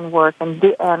shaman work. And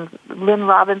Lynn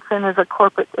Robinson is a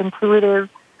corporate intuitive.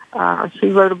 She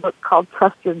wrote a book called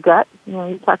Trust Your Gut.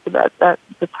 You talked about that,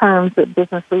 the terms that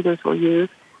business leaders will use.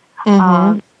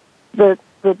 That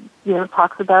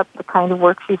talks about the kind of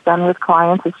work she's done with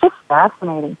clients. It's just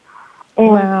fascinating.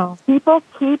 And people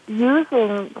keep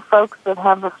using folks that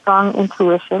have a strong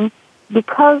intuition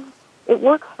because it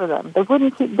works for them. They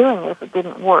wouldn't keep doing it if it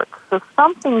didn't work. So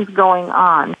something's going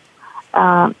on.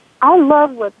 I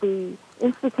love what the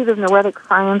Institute of Noetic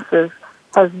Sciences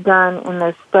has done in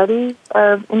their study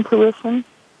of intuition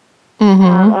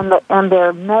and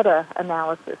their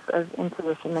meta-analysis of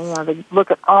intuition. They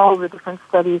look at all the different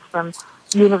studies from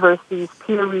universities,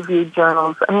 peer-reviewed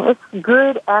journals. I mean, it's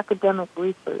good academic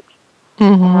research.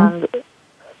 And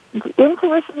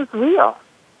intuition is real.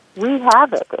 We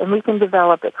have it, and we can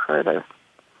develop it further.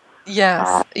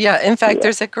 Yes. In fact,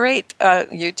 there's a great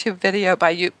YouTube video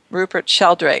by Rupert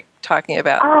Sheldrake talking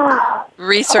about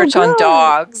research on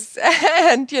dogs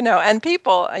and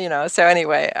people, So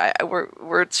anyway,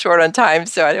 we're short on time,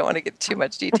 so I don't want to get too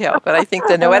much detail. But I think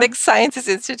the Noetic Sciences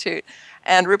Institute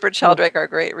and Rupert Sheldrake are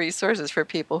great resources for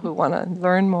people who want to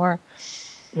learn more.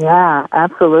 Yeah,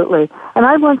 absolutely. And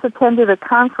I once attended a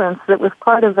conference that was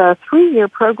part of a 3-year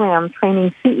program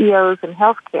training CEOs in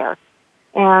healthcare.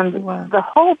 And Wow. the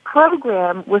whole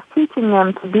program was teaching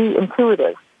them to be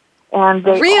intuitive. And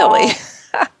they Really?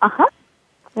 uh-huh.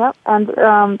 Yep. And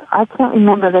I can't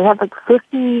remember. They had like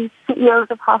 50 CEOs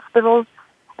of hospitals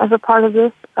as a part of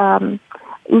this.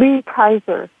 Lee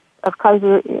Kaiser of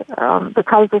Kaiser, the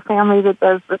Kaiser family that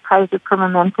does the Kaiser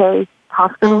Permanente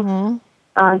hospitals.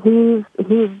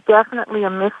 He's definitely a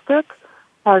mystic,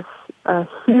 has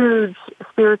huge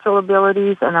spiritual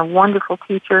abilities, and a wonderful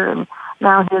teacher. And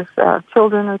now his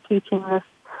children are teaching this.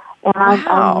 And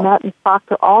I met and talked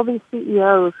to all these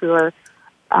CEOs who are,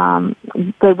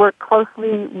 they work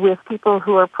closely with people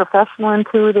who are professional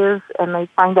intuitives, and they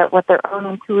find out what their own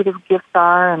intuitive gifts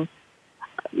are. And,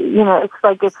 you know, it's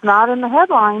like it's not in the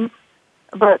headlines,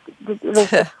 but there's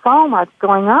just so much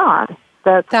going on.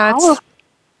 That's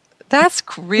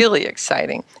really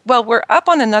exciting. Well, we're up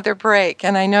on another break,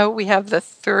 and I know we have the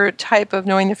third type of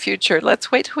knowing the future.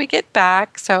 Let's wait till we get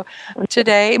back. So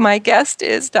today, my guest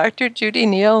is Dr. Judy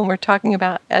Neal, and we're talking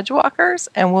about Edgewalkers,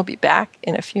 and we'll be back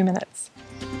in a few minutes.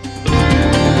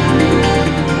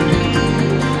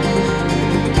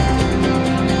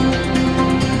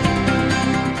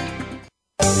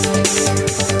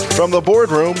 From the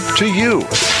boardroom to you,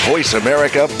 Voice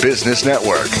America Business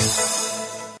Network.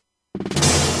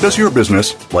 Does your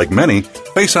business, like many,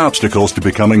 face obstacles to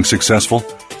becoming successful?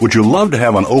 Would you love to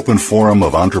have an open forum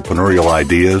of entrepreneurial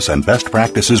ideas and best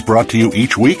practices brought to you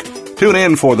each week? Tune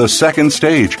in for The Second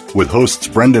Stage with hosts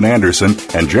Brendan Anderson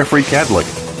and Jeffrey Cadlick.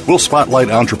 We'll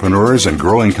spotlight entrepreneurs and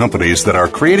growing companies that are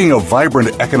creating a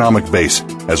vibrant economic base,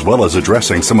 as well as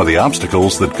addressing some of the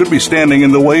obstacles that could be standing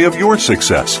in the way of your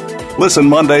success. Listen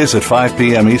Mondays at 5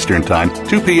 p.m. Eastern Time,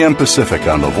 2 p.m. Pacific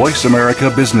on the Voice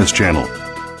America Business Channel.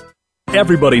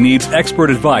 Everybody needs expert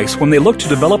advice when they look to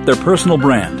develop their personal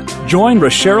brand. Join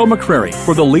Rochelle McCrary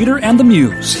for The Leader and the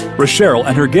Muse. Rochelle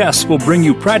and her guests will bring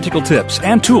you practical tips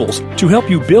and tools to help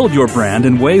you build your brand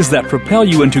in ways that propel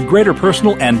you into greater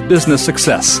personal and business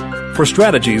success. For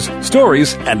strategies,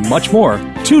 stories, and much more,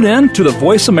 tune in to the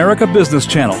Voice America Business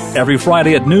Channel every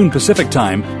Friday at noon Pacific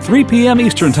Time, 3 p.m.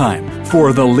 Eastern Time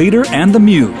for The Leader and the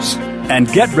Muse.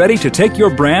 And get ready to take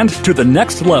your brand to the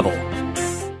next level.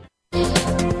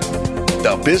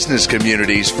 The business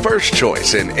community's first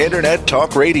choice in Internet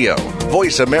Talk Radio.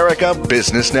 Voice America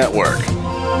Business Network.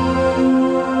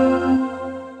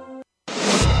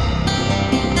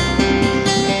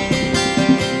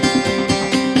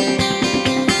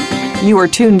 You are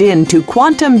tuned in to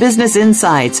Quantum Business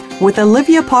Insights with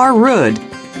Olivia Parr Rood.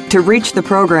 To reach the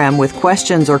program with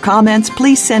questions or comments,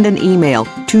 please send an email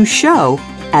to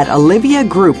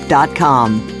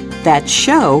show@oliviagroup.com. That's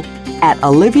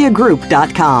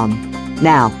show@oliviagroup.com.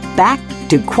 Now, back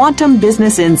to Quantum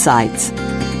Business Insights.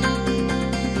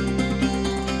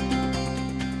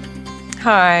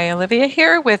 Hi, Olivia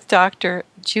here with Dr.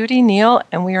 Judy Neal,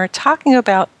 and we are talking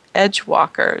about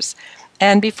Edgewalkers.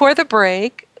 And before the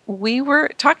break, we were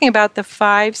talking about the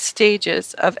 5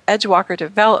 stages of Edgewalker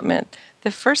development,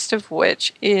 the first of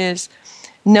which is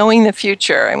knowing the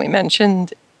future. And we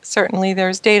mentioned certainly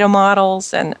there's data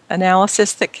models and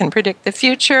analysis that can predict the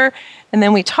future. And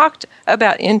then we talked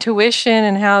about intuition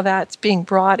and how that's being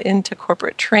brought into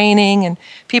corporate training, and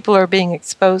people are being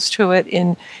exposed to it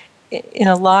in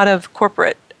a lot of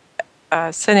corporate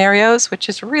scenarios, which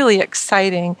is really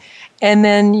exciting. And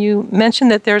then you mentioned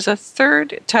that there's a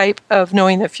third type of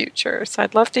knowing the future. So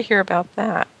I'd love to hear about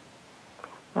that.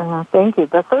 Thank you.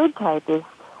 The third type is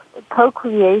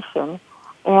co-creation.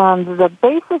 And the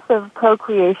basis of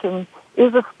co-creation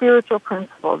is a spiritual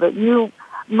principle that you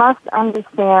must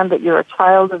understand that you're a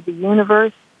child of the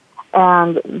universe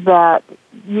and that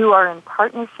you are in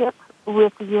partnership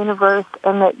with the universe,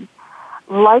 and that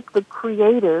like the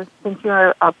creator, since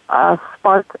you're a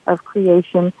spark of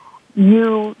creation,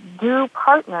 you do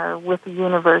partner with the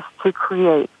universe to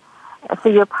create. So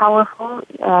you're powerful,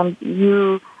 and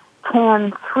you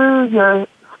can, through your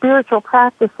spiritual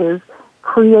practices,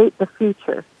 create the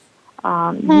future.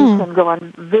 You can go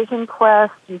on vision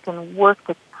quest, you can work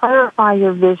to clarify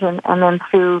your vision, and then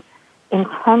through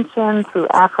intention, through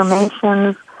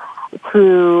affirmations,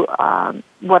 through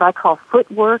what I call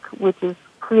footwork, which is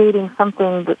creating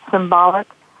something that's symbolic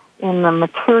in the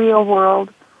material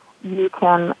world, you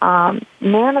can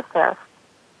manifest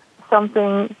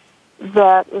something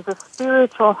that is a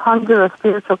spiritual hunger, a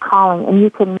spiritual calling, and you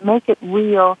can make it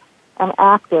real and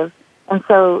active. And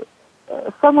so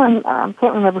someone, I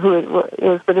can't remember who it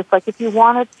is, but it's like if you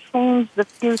want to change the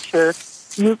future,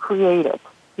 you create it.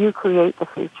 You create the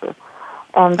future.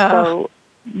 And so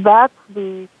that's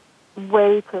the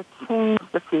way to change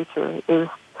the future, is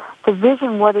to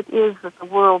vision what it is that the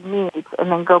world needs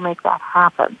and then go make that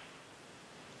happen.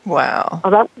 Wow.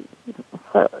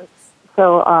 We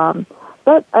have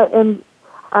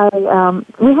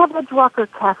Edgewalker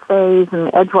cafes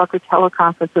and Edgewalker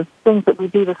teleconferences, things that we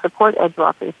do to support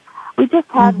Edgewalkers. We just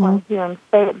had one here in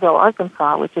Fayetteville,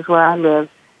 Arkansas, which is where I live,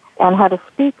 and had a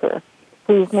speaker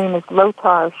whose name is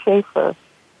Lothar Schaefer,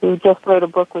 who just wrote a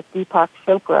book with Deepak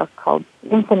Chopra called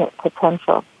Infinite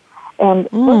Potential. And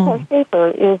Lothar Schaefer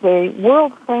is a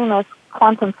world-famous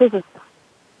quantum physicist.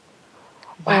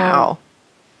 Wow.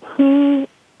 And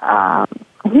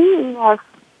he has,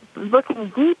 looking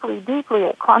deeply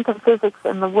at quantum physics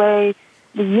and the way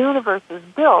the universe is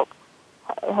built,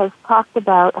 has talked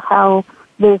about how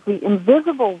there's the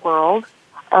invisible world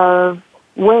of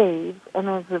waves and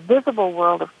there's the visible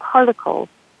world of particles,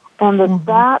 and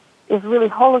that is really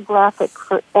holographic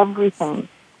for everything.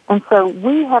 And so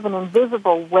we have an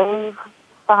invisible wave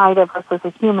side of us as a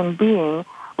human being,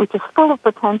 which is full of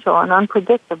potential and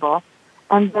unpredictable.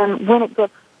 And then when it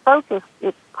gets focused,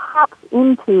 it pops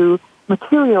into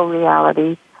material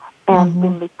reality and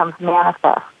then becomes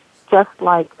manifest, just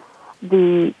like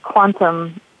the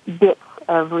quantum bits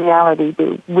of reality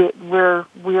do.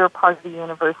 We're part of the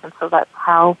universe, and so that's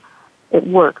how it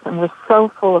works. And we're so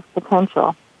full of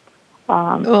potential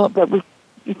that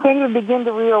you can't even begin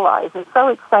to realize. It's so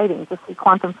exciting to see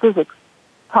quantum physics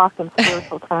talk in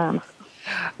spiritual terms.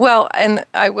 Well, and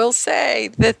I will say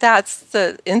that that's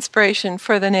the inspiration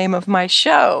for the name of my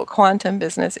show, Quantum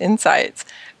Business Insights,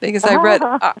 because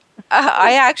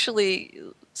I actually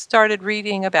started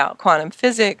reading about quantum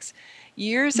physics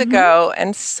years ago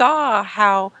and saw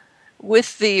how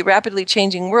with the rapidly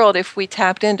changing world, if we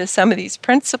tapped into some of these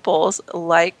principles,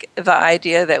 like the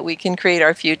idea that we can create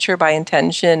our future by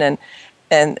intention and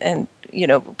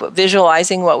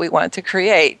visualizing what we want to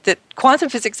create, that quantum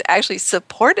physics actually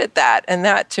supported that, and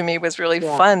that to me was really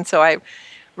fun. So I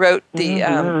wrote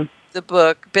the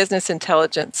book Business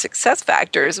Intelligence Success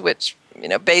Factors, which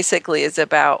basically is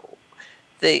about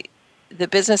the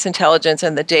business intelligence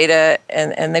and the data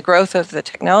and the growth of the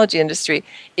technology industry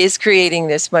is creating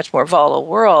this much more volatile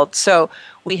world. So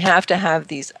we have to have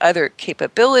these other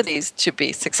capabilities to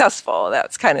be successful.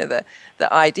 That's kind of the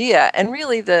idea. And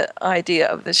really the idea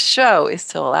of the show is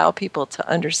to allow people to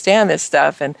understand this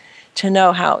stuff and to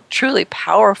know how truly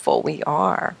powerful we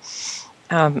are.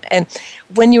 And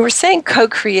when you were saying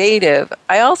co-creative,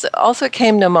 I also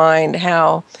came to mind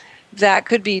how that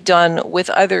could be done with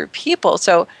other people.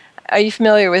 So are you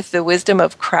familiar with the wisdom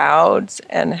of crowds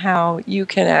and how you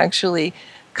can actually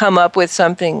come up with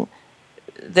something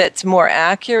that's more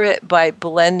accurate by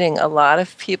blending a lot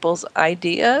of people's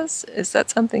ideas? Is that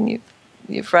something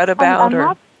you've read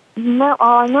about? No,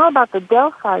 I know about the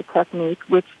Delphi technique,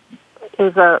 which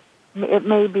is it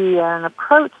may be an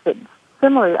approach that's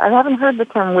similar. I haven't heard the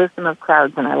term wisdom of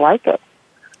crowds, and I like it.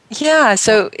 Yeah,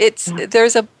 so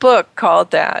there's a book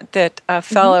called that a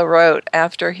fellow wrote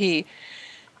after he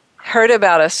heard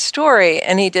about a story,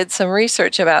 and he did some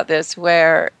research about this,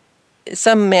 where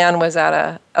some man was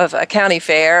at a county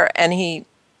fair, and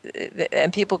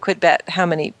people could bet how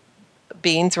many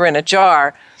beans were in a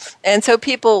jar, and so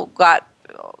people got,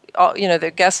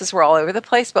 the guesses were all over the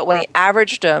place. But when he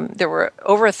averaged them, there were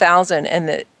over 1,000,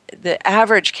 and the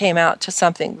average came out to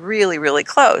something really, really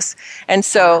close. And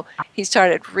so he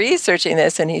started researching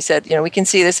this, and he said, we can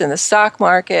see this in the stock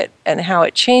market and how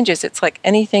it changes. It's like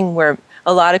anything where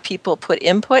a lot of people put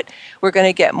input, we're going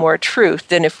to get more truth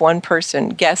than if one person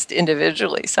guessed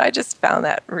individually. So I just found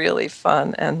that really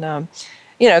fun, and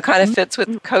kind of fits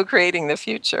with co-creating the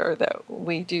future, that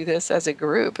we do this as a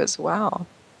group as well.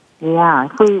 Yeah,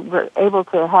 if we were able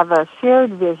to have a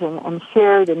shared vision and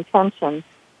shared intention,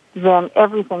 then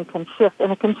everything can shift,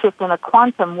 and it can shift in a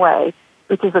quantum way,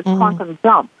 which is a quantum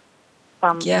jump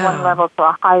from one level to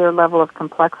a higher level of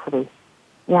complexity.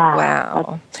 Yeah.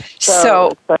 Wow.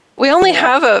 So we only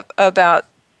have about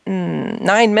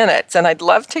 9 minutes, and I'd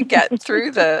love to get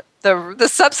through the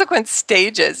subsequent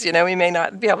stages. We may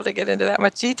not be able to get into that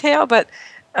much detail, but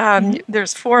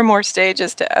there's 4 more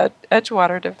stages to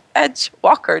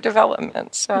Edgewalker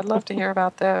development. So I'd love to hear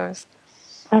about those.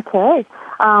 Okay.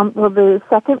 Well, the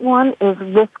second one is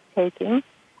risk-taking,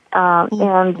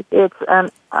 and it's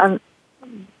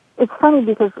funny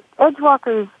because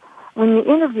Edgewalkers, when you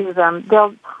interview them,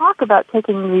 they'll talk about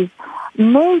taking these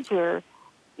major,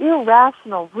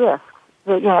 irrational risks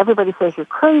that, everybody says you're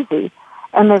crazy,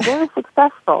 and they're very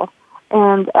successful,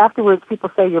 and afterwards people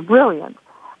say you're brilliant.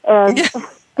 And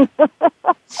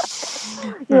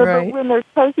but when they're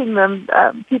taking them,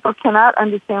 people cannot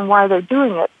understand why they're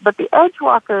doing it. But the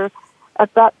Edgewalker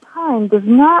at that time does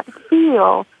not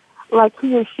feel like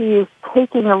he or she is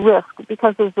taking a risk,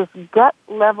 because there's this gut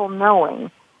level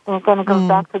knowing, and it kind of goes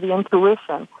back to the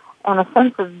intuition, and a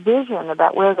sense of vision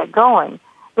about where they're going,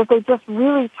 that they just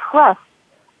really trust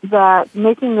that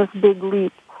making this big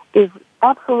leap is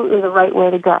absolutely the right way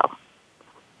to go.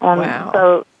 And wow.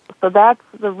 so that's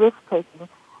the risk-taking.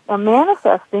 Now,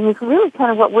 manifesting is really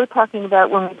kind of what we're talking about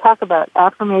when we talk about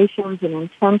affirmations and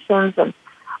intentions and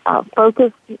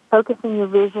focusing your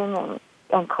vision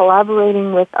and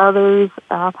collaborating with others.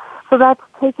 So that's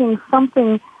taking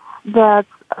something that's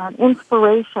an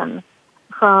inspiration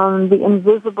from the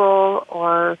invisible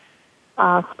or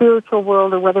spiritual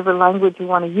world or whatever language you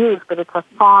want to use, but it's a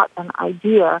thought, an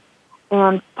idea,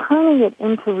 and turning it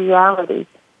into reality.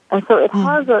 And so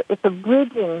it's a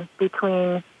bridging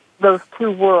between those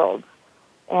two worlds.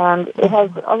 And it has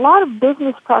a lot of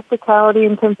business practicality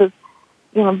in terms of,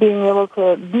 being able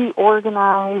to be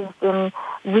organized and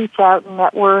reach out and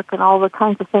network and all the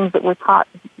kinds of things that we're taught.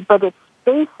 But its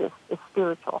basis is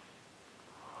spiritual.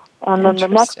 And then the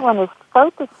next one is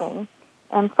focusing.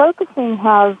 And focusing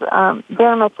has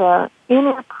very much an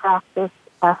inner practice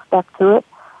aspect to it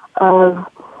of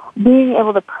being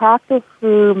able to practice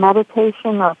through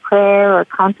meditation or prayer or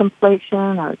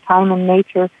contemplation or time in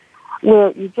nature,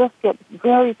 where you just get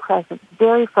very present,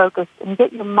 very focused, and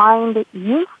get your mind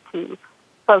used to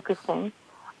focusing.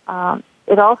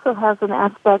 It also has an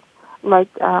aspect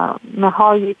like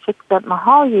Mihaly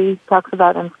Csikszentmihalyi talks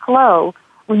about in flow.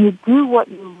 When you do what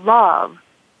you love,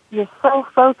 you're so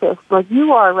focused, like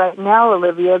you are right now,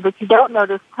 Olivia, that you don't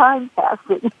notice time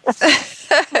passing.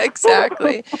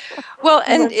 Exactly. Well,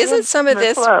 and isn't some of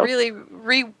this really,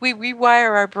 we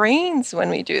rewire our brains when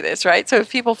we do this, right? So if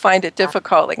people find it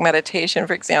difficult, like meditation,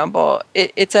 for example,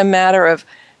 it's a matter of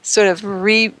sort of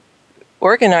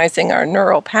reorganizing our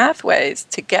neural pathways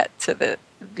to get to the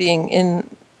being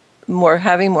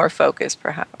having more focus,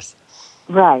 perhaps.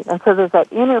 Right, and so there's that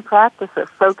inner practice of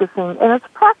focusing, and it's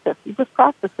practice. You just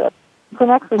practice it. It's an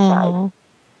exercise.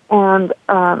 And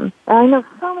I know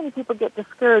so many people get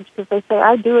discouraged because they say,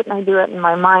 I do it, and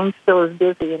my mind still is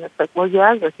busy. And it's like, well,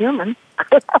 yeah, you're human.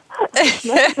 Yeah,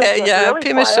 really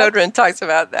Pema Chodron talks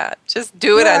about that. Just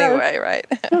do it anyway, right?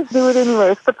 Just do it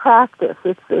anyway. It's the practice.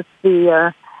 It's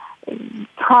the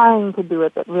trying to do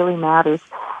it that really matters.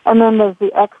 And then there's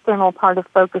the external part of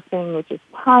focusing, which is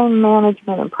time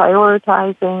management and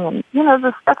prioritizing and,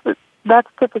 the stuff that's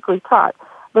typically taught.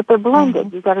 But they're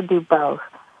blended. You've got to do both.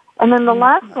 And then the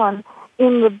last one,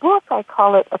 in the book, I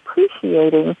call it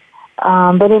appreciating.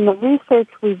 But in the research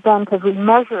we've done, because we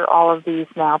measure all of these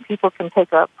now, people can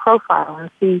take a profile and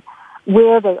see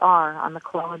where they are on the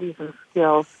qualities and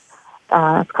skills.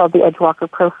 It's called the Edgewalker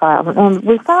Profile. And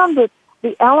we found that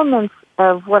the elements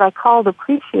of what I called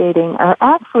appreciating are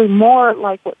actually more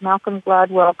like what Malcolm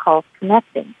Gladwell calls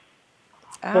connecting.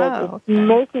 It's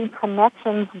making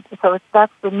connections, so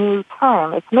that's the new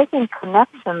term. It's making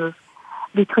connections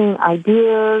between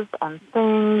ideas and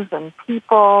things and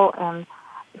people and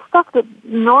stuff that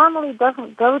normally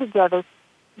doesn't go together.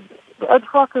 The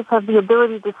Edgewalkers have the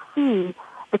ability to see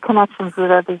the connections that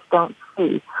others don't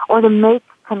see, or to make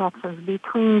connections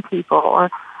between people,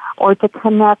 or to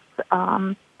connect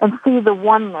and see the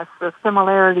oneness, the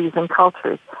similarities in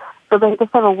cultures. So they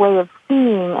just have a way of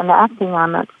seeing and acting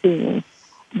on that seeing.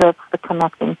 That's the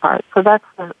connecting part. So that's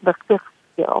the fifth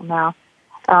skill now.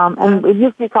 And it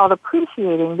used to be called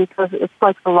appreciating because it's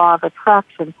like the law of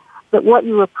attraction, that what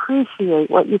you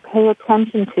appreciate, what you pay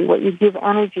attention to, what you give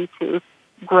energy to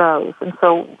grows. And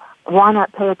so why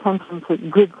not pay attention to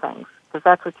good things? Because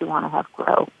that's what you want to have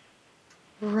grow.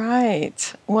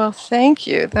 Right. Well, thank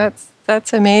you.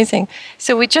 That's amazing.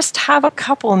 So we just have a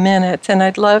couple minutes, and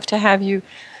I'd love to have you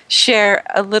share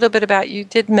a little bit about, you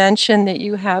did mention that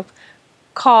you have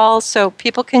calls, so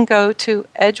people can go to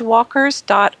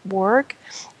edgewalkers.org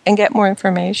and get more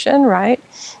information, right?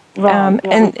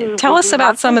 And tell us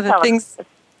about some of the things.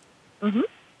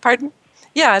 Pardon?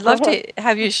 Yeah, I'd love to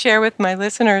have you share with my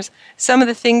listeners some of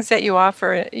the things that you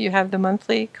offer. You have the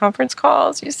monthly conference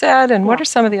calls, you said, and what are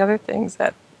some of the other things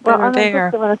that are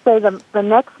there? I want to say the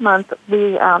next month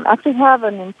we actually have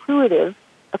a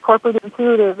corporate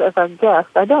intuitive as our guest.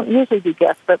 I don't usually do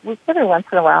guests, but we get her once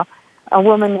in a while, a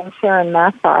woman named Sharon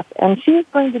Massoff, and she's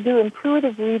going to do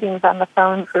intuitive readings on the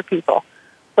phone for people.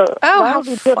 So how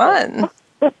fun.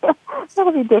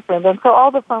 That'll be different. And so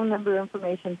all the phone number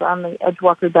information is on the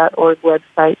edgewalker.org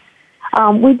website.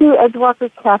 We do Edgewalker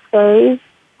cafes.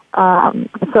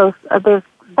 So there's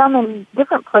some in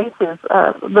different places.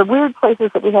 The weird places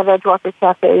that we have Edgewalker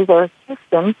cafes are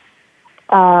Houston,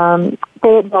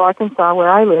 Fayetteville, Arkansas, where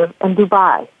I live, and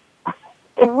Dubai.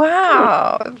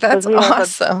 Wow, that's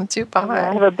awesome. Dubai.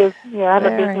 I have a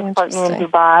business partner in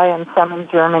Dubai and some in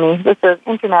Germany. It's an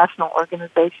international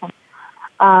organization.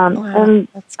 And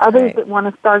others that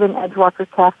want to start an Edgewalker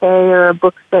Cafe or a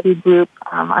book study group,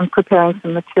 I'm preparing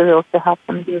some materials to help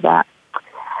them do that.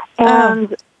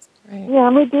 And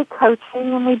we do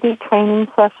coaching and we do training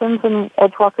sessions and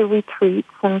Edgewalker retreats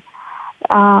and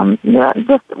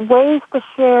just ways to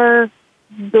share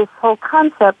this whole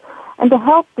concept and to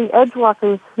help the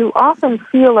Edgewalkers who often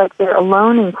feel like they're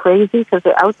alone and crazy because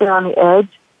they're out there on the edge.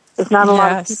 There's not a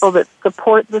lot of people that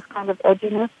support this kind of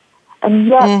edginess. And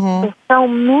yet, there's so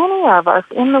many of us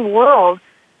in the world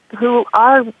who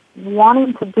are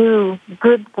wanting to do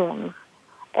good things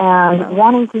and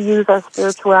wanting to use our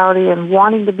spirituality and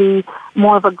wanting to be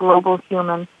more of a global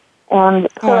human. And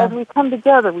so as we come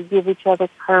together, we give each other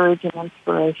courage and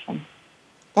inspiration.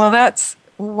 Well, that's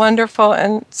wonderful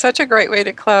and such a great way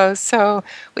to close. So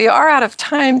we are out of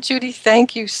time. Judy,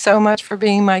 thank you so much for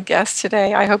being my guest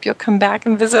today. I hope you'll come back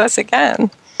and visit us again.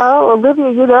 Oh,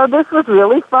 Olivia, this was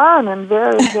really fun and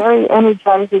very, very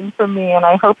energizing for me, and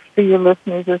I hope for your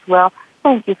listeners as well.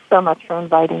 Thank you so much for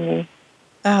inviting me.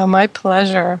 Oh, my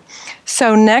pleasure.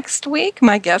 So next week,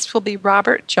 my guests will be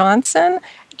Robert Johnson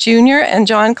Jr. and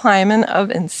John Kleiman of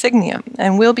Insigniam,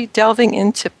 and we'll be delving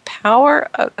into the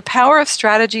power of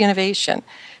strategy innovation.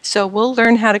 So we'll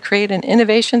learn how to create an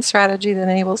innovation strategy that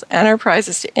enables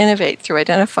enterprises to innovate through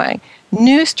identifying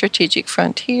new strategic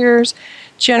frontiers,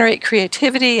 generate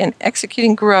creativity, and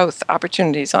executing growth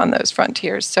opportunities on those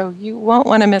frontiers. So you won't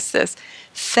want to miss this.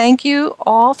 Thank you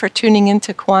all for tuning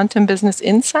into Quantum Business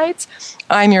Insights.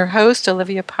 I'm your host,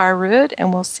 Olivia Parr Rud,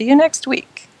 and we'll see you next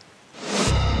week.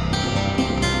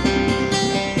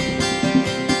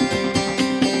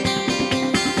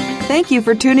 Thank you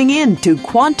for tuning in to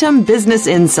Quantum Business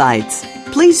Insights.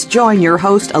 Please join your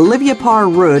host, Olivia Parr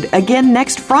Rud, again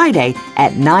next Friday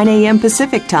at 9 a.m.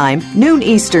 Pacific Time, noon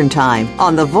Eastern Time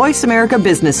on the Voice America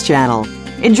Business Channel.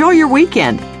 Enjoy your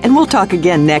weekend, and we'll talk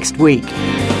again next week.